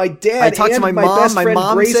talked to my dad. I talked to my mom. Best friend my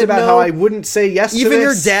mom Grace said about no. how I wouldn't say yes to this. Even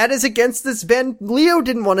your dad is against this, Ben. Leo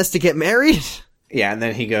didn't want us to get married. Yeah, and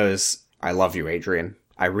then he goes, I love you, Adrian.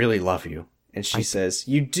 I really love you. And she says,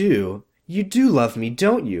 you do. You do love me,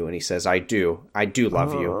 don't you? And he says, I do. I do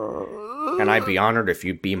love you. And I'd be honored if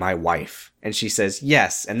you'd be my wife. And she says,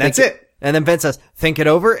 yes. And that's it. And then Ben says, think it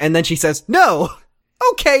over. And then she says, no.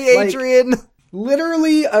 Okay, Adrian.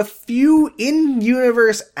 Literally a few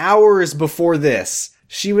in-universe hours before this,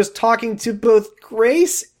 she was talking to both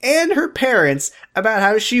Grace and her parents about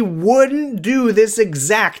how she wouldn't do this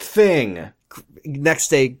exact thing. Next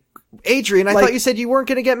day, Adrian, I thought you said you weren't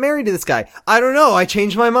going to get married to this guy. I don't know. I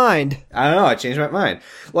changed my mind. I changed my mind.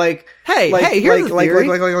 Like, hey, here's the theory.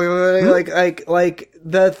 Like,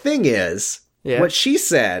 the thing is, what she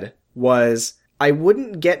said was, I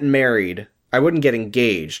wouldn't get married, I wouldn't get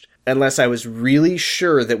engaged, unless I was really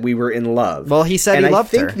sure that we were in love. Well, he said he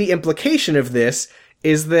loved her. And I think the implication of this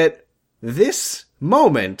is that this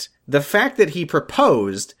moment, the fact that he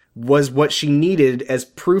proposed, was what she needed as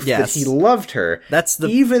proof that Yes. he loved her. That's the-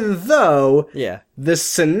 even though Yeah. the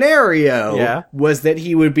scenario Yeah. was that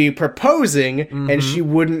he would be proposing and she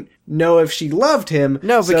wouldn't know if she loved him.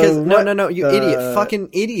 No, So because what no, you the- idiot, fucking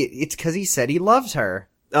idiot. It's because he said he loved her.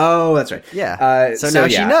 Oh, that's right. Yeah. So now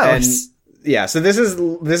she knows. And, yeah, so this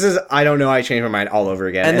is I don't know, I changed my mind all over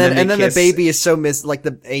again. And then they the kiss. baby is so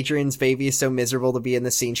the Adrian's baby is so miserable to be in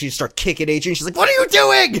the scene. She just starts kicking Adrian. She's like, "What are you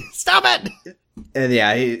doing? Stop it!" And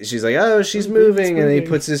yeah, she's like, "Oh, she's moving," and he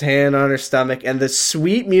puts his hand on her stomach, and the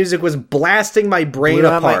sweet music was blasting my brain Blew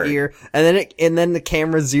out apart. my ear. And then the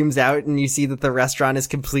camera zooms out and you see that the restaurant is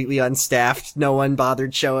completely unstaffed. No one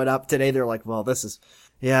bothered showing up today. They're like, "Well, this is."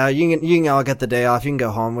 Yeah, you can all get the day off. You can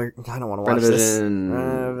go home. I don't want to watch this.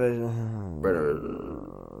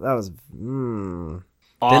 That was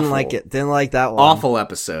Awful. didn't like it. Didn't like that one. Awful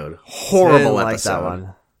episode. Horrible Didn't like episode. that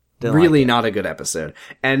one. Didn't Really like it. not a good episode.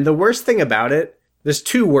 And the worst thing about it, there's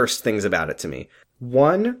two worst things about it to me.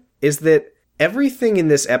 One is that everything in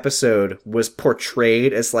this episode was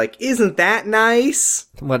portrayed as like, isn't that nice?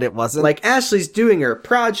 What it wasn't. Like Ashley's doing her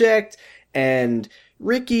project and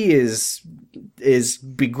Ricky is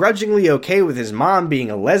begrudgingly okay with his mom being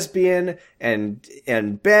a lesbian and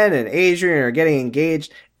Ben and Adrian are getting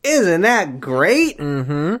engaged. Isn't that great?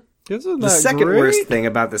 Isn't The second worst thing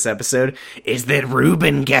about this episode is that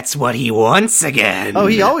Ruben gets what he wants again. Oh,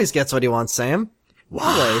 he always gets what he wants, Sam.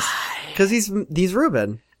 Why? Because he's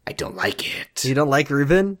Ruben. I don't like it. You don't like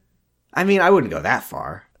Ruben? I mean, I wouldn't go that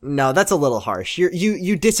far. No, that's a little harsh.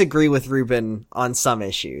 You disagree with Ruben on some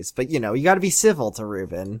issues, but you got to be civil to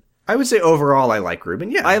Ruben. I would say overall I like Ruben,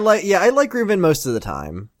 yeah. I like Ruben most of the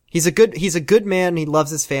time. He's a good man. He loves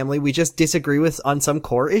his family. We just disagree on some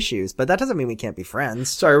core issues, but that doesn't mean we can't be friends.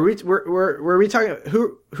 Sorry, were we talking,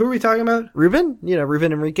 who are we talking about? Ruben?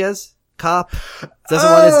 Ruben Enriquez? Cop?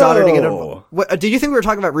 Doesn't want his daughter to get Oh. Did you think we were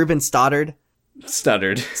talking about Ruben Stoddard?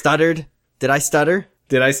 Stuttered. Stuttered? Did I stutter?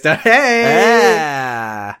 Did I stutter? Hey!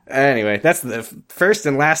 Ah. Anyway, that's the first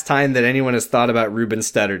and last time that anyone has thought about Ruben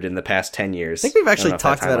Studdard in the past 10 years. I think we've don't actually know if that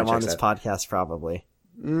talked about him timeline on checks this out. podcast, probably.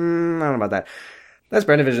 I don't know about that. That's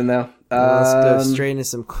Brendavision, though. Let's go straight into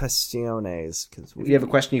some questiones. If you have a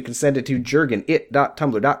question, you can send it to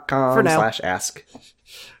jurgenit.tumblr.com For now. /ask.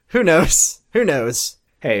 Who knows? Who knows?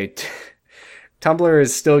 Hey, Tumblr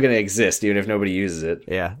is still going to exist, even if nobody uses it.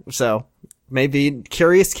 Yeah, so maybe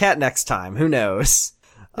Curious Cat next time. Who knows?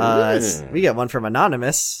 We got one from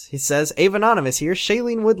Anonymous. He says, Ave Anonymous here.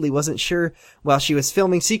 Shailene Woodley wasn't sure while she was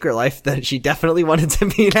filming Secret Life that she definitely wanted to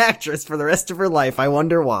be an actress for the rest of her life. I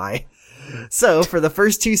wonder why. So, for the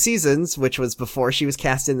first 2 seasons, which was before she was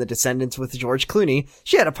cast in The Descendants with George Clooney,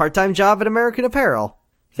 she had a part-time job at American Apparel.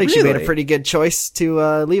 I think she made a Really? pretty good choice to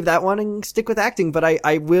leave that one and stick with acting, but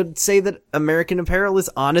I would say that American Apparel is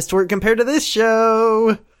honest work compared to this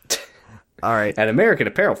show. All right. And American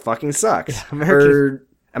Apparel fucking sucks. American- Or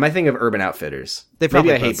am I thinking of Urban Outfitters? They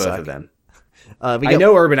probably Maybe I hate both both suck. of them. I I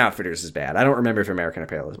know Urban Outfitters is bad. I don't remember if American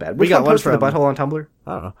Apparel is bad. Which got one one posted the from- butthole on Tumblr?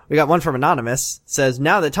 I don't know. We got one from Anonymous. Says,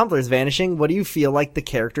 now that Tumblr is vanishing, what do you feel like the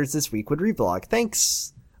characters this week would reblog?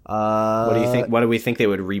 Thanks. What do you think? What do we think they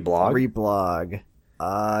would reblog? Reblog.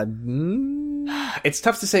 It's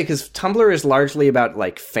tough to say because Tumblr is largely about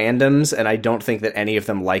like fandoms, and I don't think that any of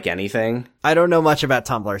them like anything. I don't know much about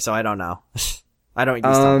Tumblr, so I don't know. I don't use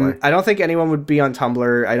Tumblr. I don't think anyone would be on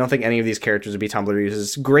Tumblr. I don't think any of these characters would be Tumblr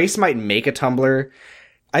users. Grace might make a Tumblr.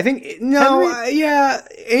 I think yeah.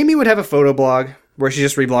 Amy would have a photo blog where she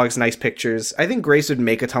just reblogs nice pictures. I think Grace would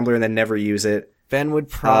make a Tumblr and then never use it. Ben would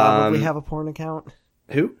probably have a porn account.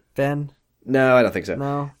 Who? Ben? No, I don't think so.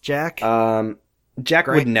 No. Jack? Jack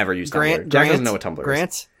would never use Tumblr. Jack doesn't know what Tumblr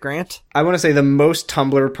is. Grant? I want to say the most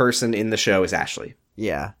Tumblr person in the show is Ashley.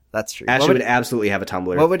 Yeah, that's true. Ashley would absolutely have a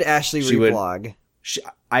Tumblr. What would Ashley She would- reblog?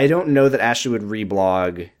 I don't know that Ashley would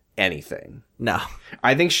reblog anything. No.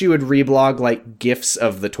 I think she would reblog like GIFs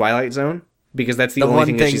of the Twilight Zone because that's the only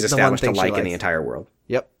thing that she's established to like in the entire world.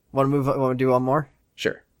 Yep. Want to do one more?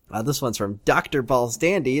 Sure. This one's from Dr. Balls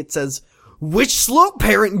Dandy. It says, which slope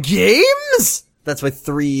parent games? That's with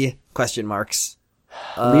 3 question marks.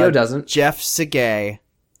 Leo doesn't. Jeff Segay.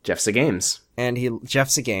 Jeff's a Games. Jeff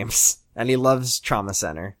Segames. And he loves Trauma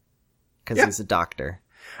Center. Cause he's a doctor.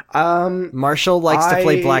 Marshall likes to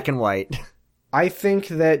play black and white. I think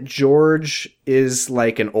that George is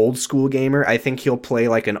like an old school gamer. I think he'll play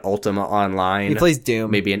like an Ultima Online. He plays Doom.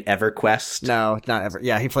 Maybe an EverQuest. No, not ever.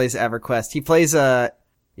 Yeah, he plays EverQuest. He plays,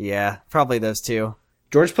 yeah, probably those 2.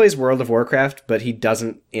 George plays World of Warcraft, but he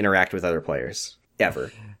doesn't interact with other players.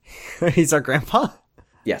 Ever. He's our grandpa?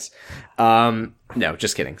 Yes. No,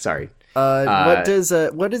 just kidding. Sorry. What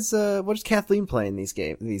does Kathleen play in these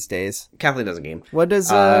days? Kathleen doesn't game.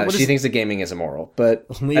 She thinks that gaming is immoral, but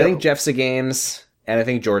Leo. I think Jeff's a games, and I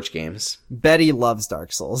think George games. Betty loves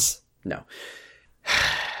Dark Souls. No.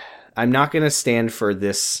 I'm not going to stand for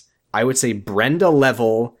this, I would say,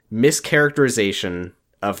 Brenda-level mischaracterization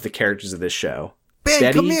of the characters of this show. Ben,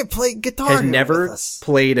 Betty come here, play Guitar Hero. Has never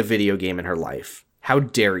played a video game in her life. How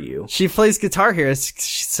dare you? She plays Guitar Hero.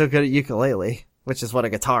 She's so good at ukulele, which is what a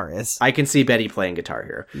guitar is. I can see Betty playing Guitar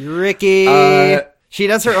Hero. Ricky! She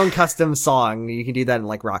does her own custom song. You can do that in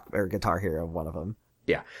like Rock or Guitar Hero, one of them.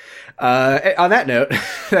 Yeah. On that note,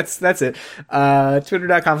 that's it.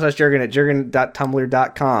 Twitter.com/Jurgen at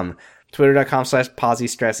Jurgen.tumblr.com.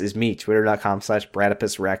 Twitter.com/PosiStress is me.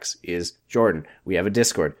 Twitter.com/BradipusRex is Jordan. We have a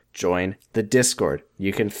Discord. Join the Discord.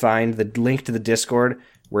 You can find the link to the Discord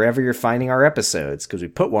wherever you're finding our episodes, because we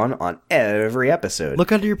put one on every episode.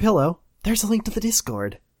 Look under your pillow. There's a link to the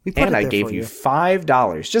Discord. We put and it I there gave for you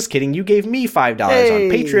 $5. Just kidding. You gave me $5 Hey.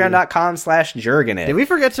 on Patreon.com/Jurgenit. Did we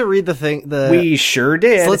forget to read the thing? We sure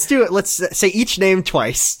did. So let's do it. Let's say each name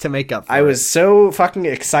twice to make up for I was so fucking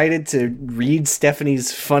excited to read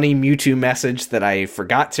Stephanie's funny Mewtwo message that I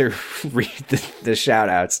forgot to read the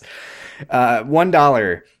shout-outs.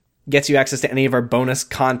 $1 gets you access to any of our bonus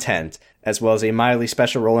content, as well as a mildly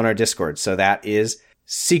special role in our Discord. So that is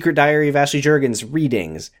Secret Diary of Ashley Jurgens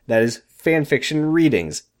readings. That is fanfiction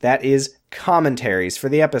readings. That is commentaries for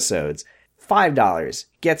the episodes. $5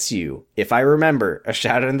 gets you, if I remember, a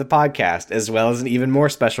shout out in the podcast, as well as an even more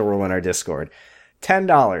special role in our Discord.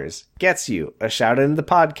 $10 gets you a shout out in the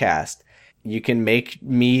podcast. You can make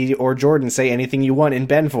me or Jordan say anything you want in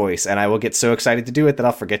Ben voice, and I will get so excited to do it that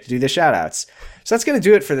I'll forget to do the shout outs. So that's going to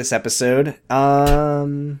do it for this episode.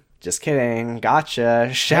 Just kidding.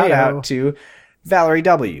 Gotcha. Shout out to Valerie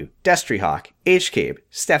W., Destryhawk, H-Cabe,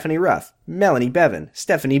 Stephanie Ruff, Melanie Bevan,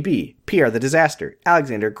 Stephanie B., Pierre the Disaster,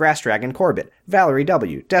 Alexander Grassdragon Corbett, Valerie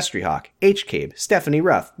W., Destryhawk, H-Cabe, Stephanie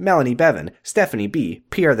Ruff, Melanie Bevan, Stephanie B.,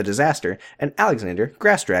 Pierre the Disaster, and Alexander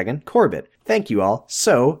Grassdragon Corbett. Thank you all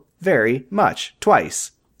so very much.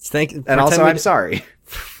 Twice. And also, I'm sorry.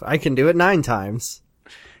 I can do it 9 times.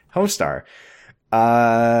 Homestar.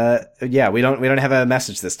 Yeah, we don't have a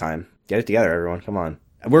message this time. Get it together, everyone. Come on.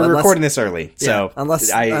 We're recording this early, so yeah,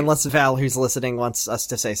 unless Val, who's listening, wants us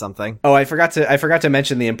to say something. Oh, I forgot to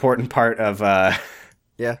mention the important part of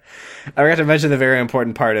yeah. I forgot to mention the very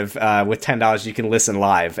important part of with $10 you can listen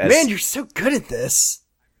live. Man, you're so good at this.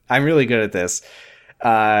 I'm really good at this.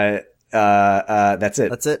 That's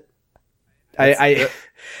it. That's it.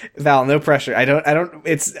 Val, no pressure. I don't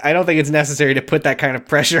think it's necessary to put that kind of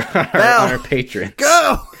pressure on our patrons.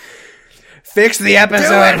 Go! Fix the episode,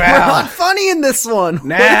 Val. Val. We're not funny in this one.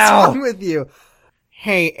 Now. What's wrong with you?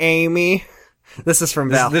 Hey, Amy. This is from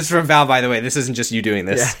Val. This is from Val, by the way. This isn't just you doing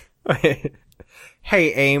this. Yeah.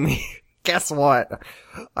 Hey, Amy. Guess what?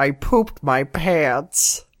 I pooped my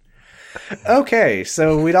pants. Okay,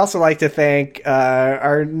 so we'd also like to thank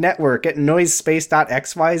our network at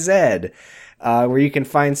noisespace.xyz, where you can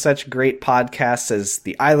find such great podcasts as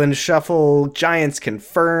The Island Shuffle, Giants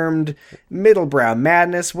Confirmed, Middlebrow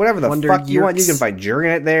Madness, whatever the fuck you want. You can find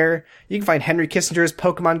Jurgen there. You can find Henry Kissinger's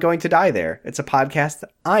Pokemon Going to Die there. It's a podcast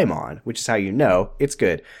that I'm on, which is how you know it's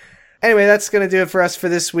good. Anyway, that's going to do it for us for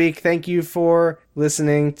this week. Thank you for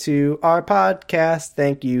listening to our podcast.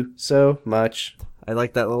 Thank you so much. I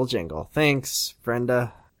like that little jingle. Thanks,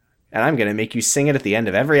 Brenda. And I'm going to make you sing it at the end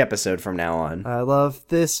of every episode from now on. I love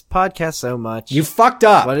this podcast so much. You fucked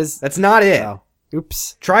up. That's not it. Oh,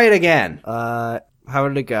 oops. Try it again. How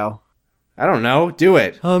did it go? I don't know. Do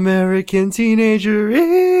it. American Teenager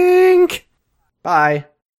Inc. Bye.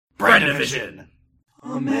 Brendavision.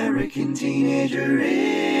 American Teenager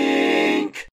Inc.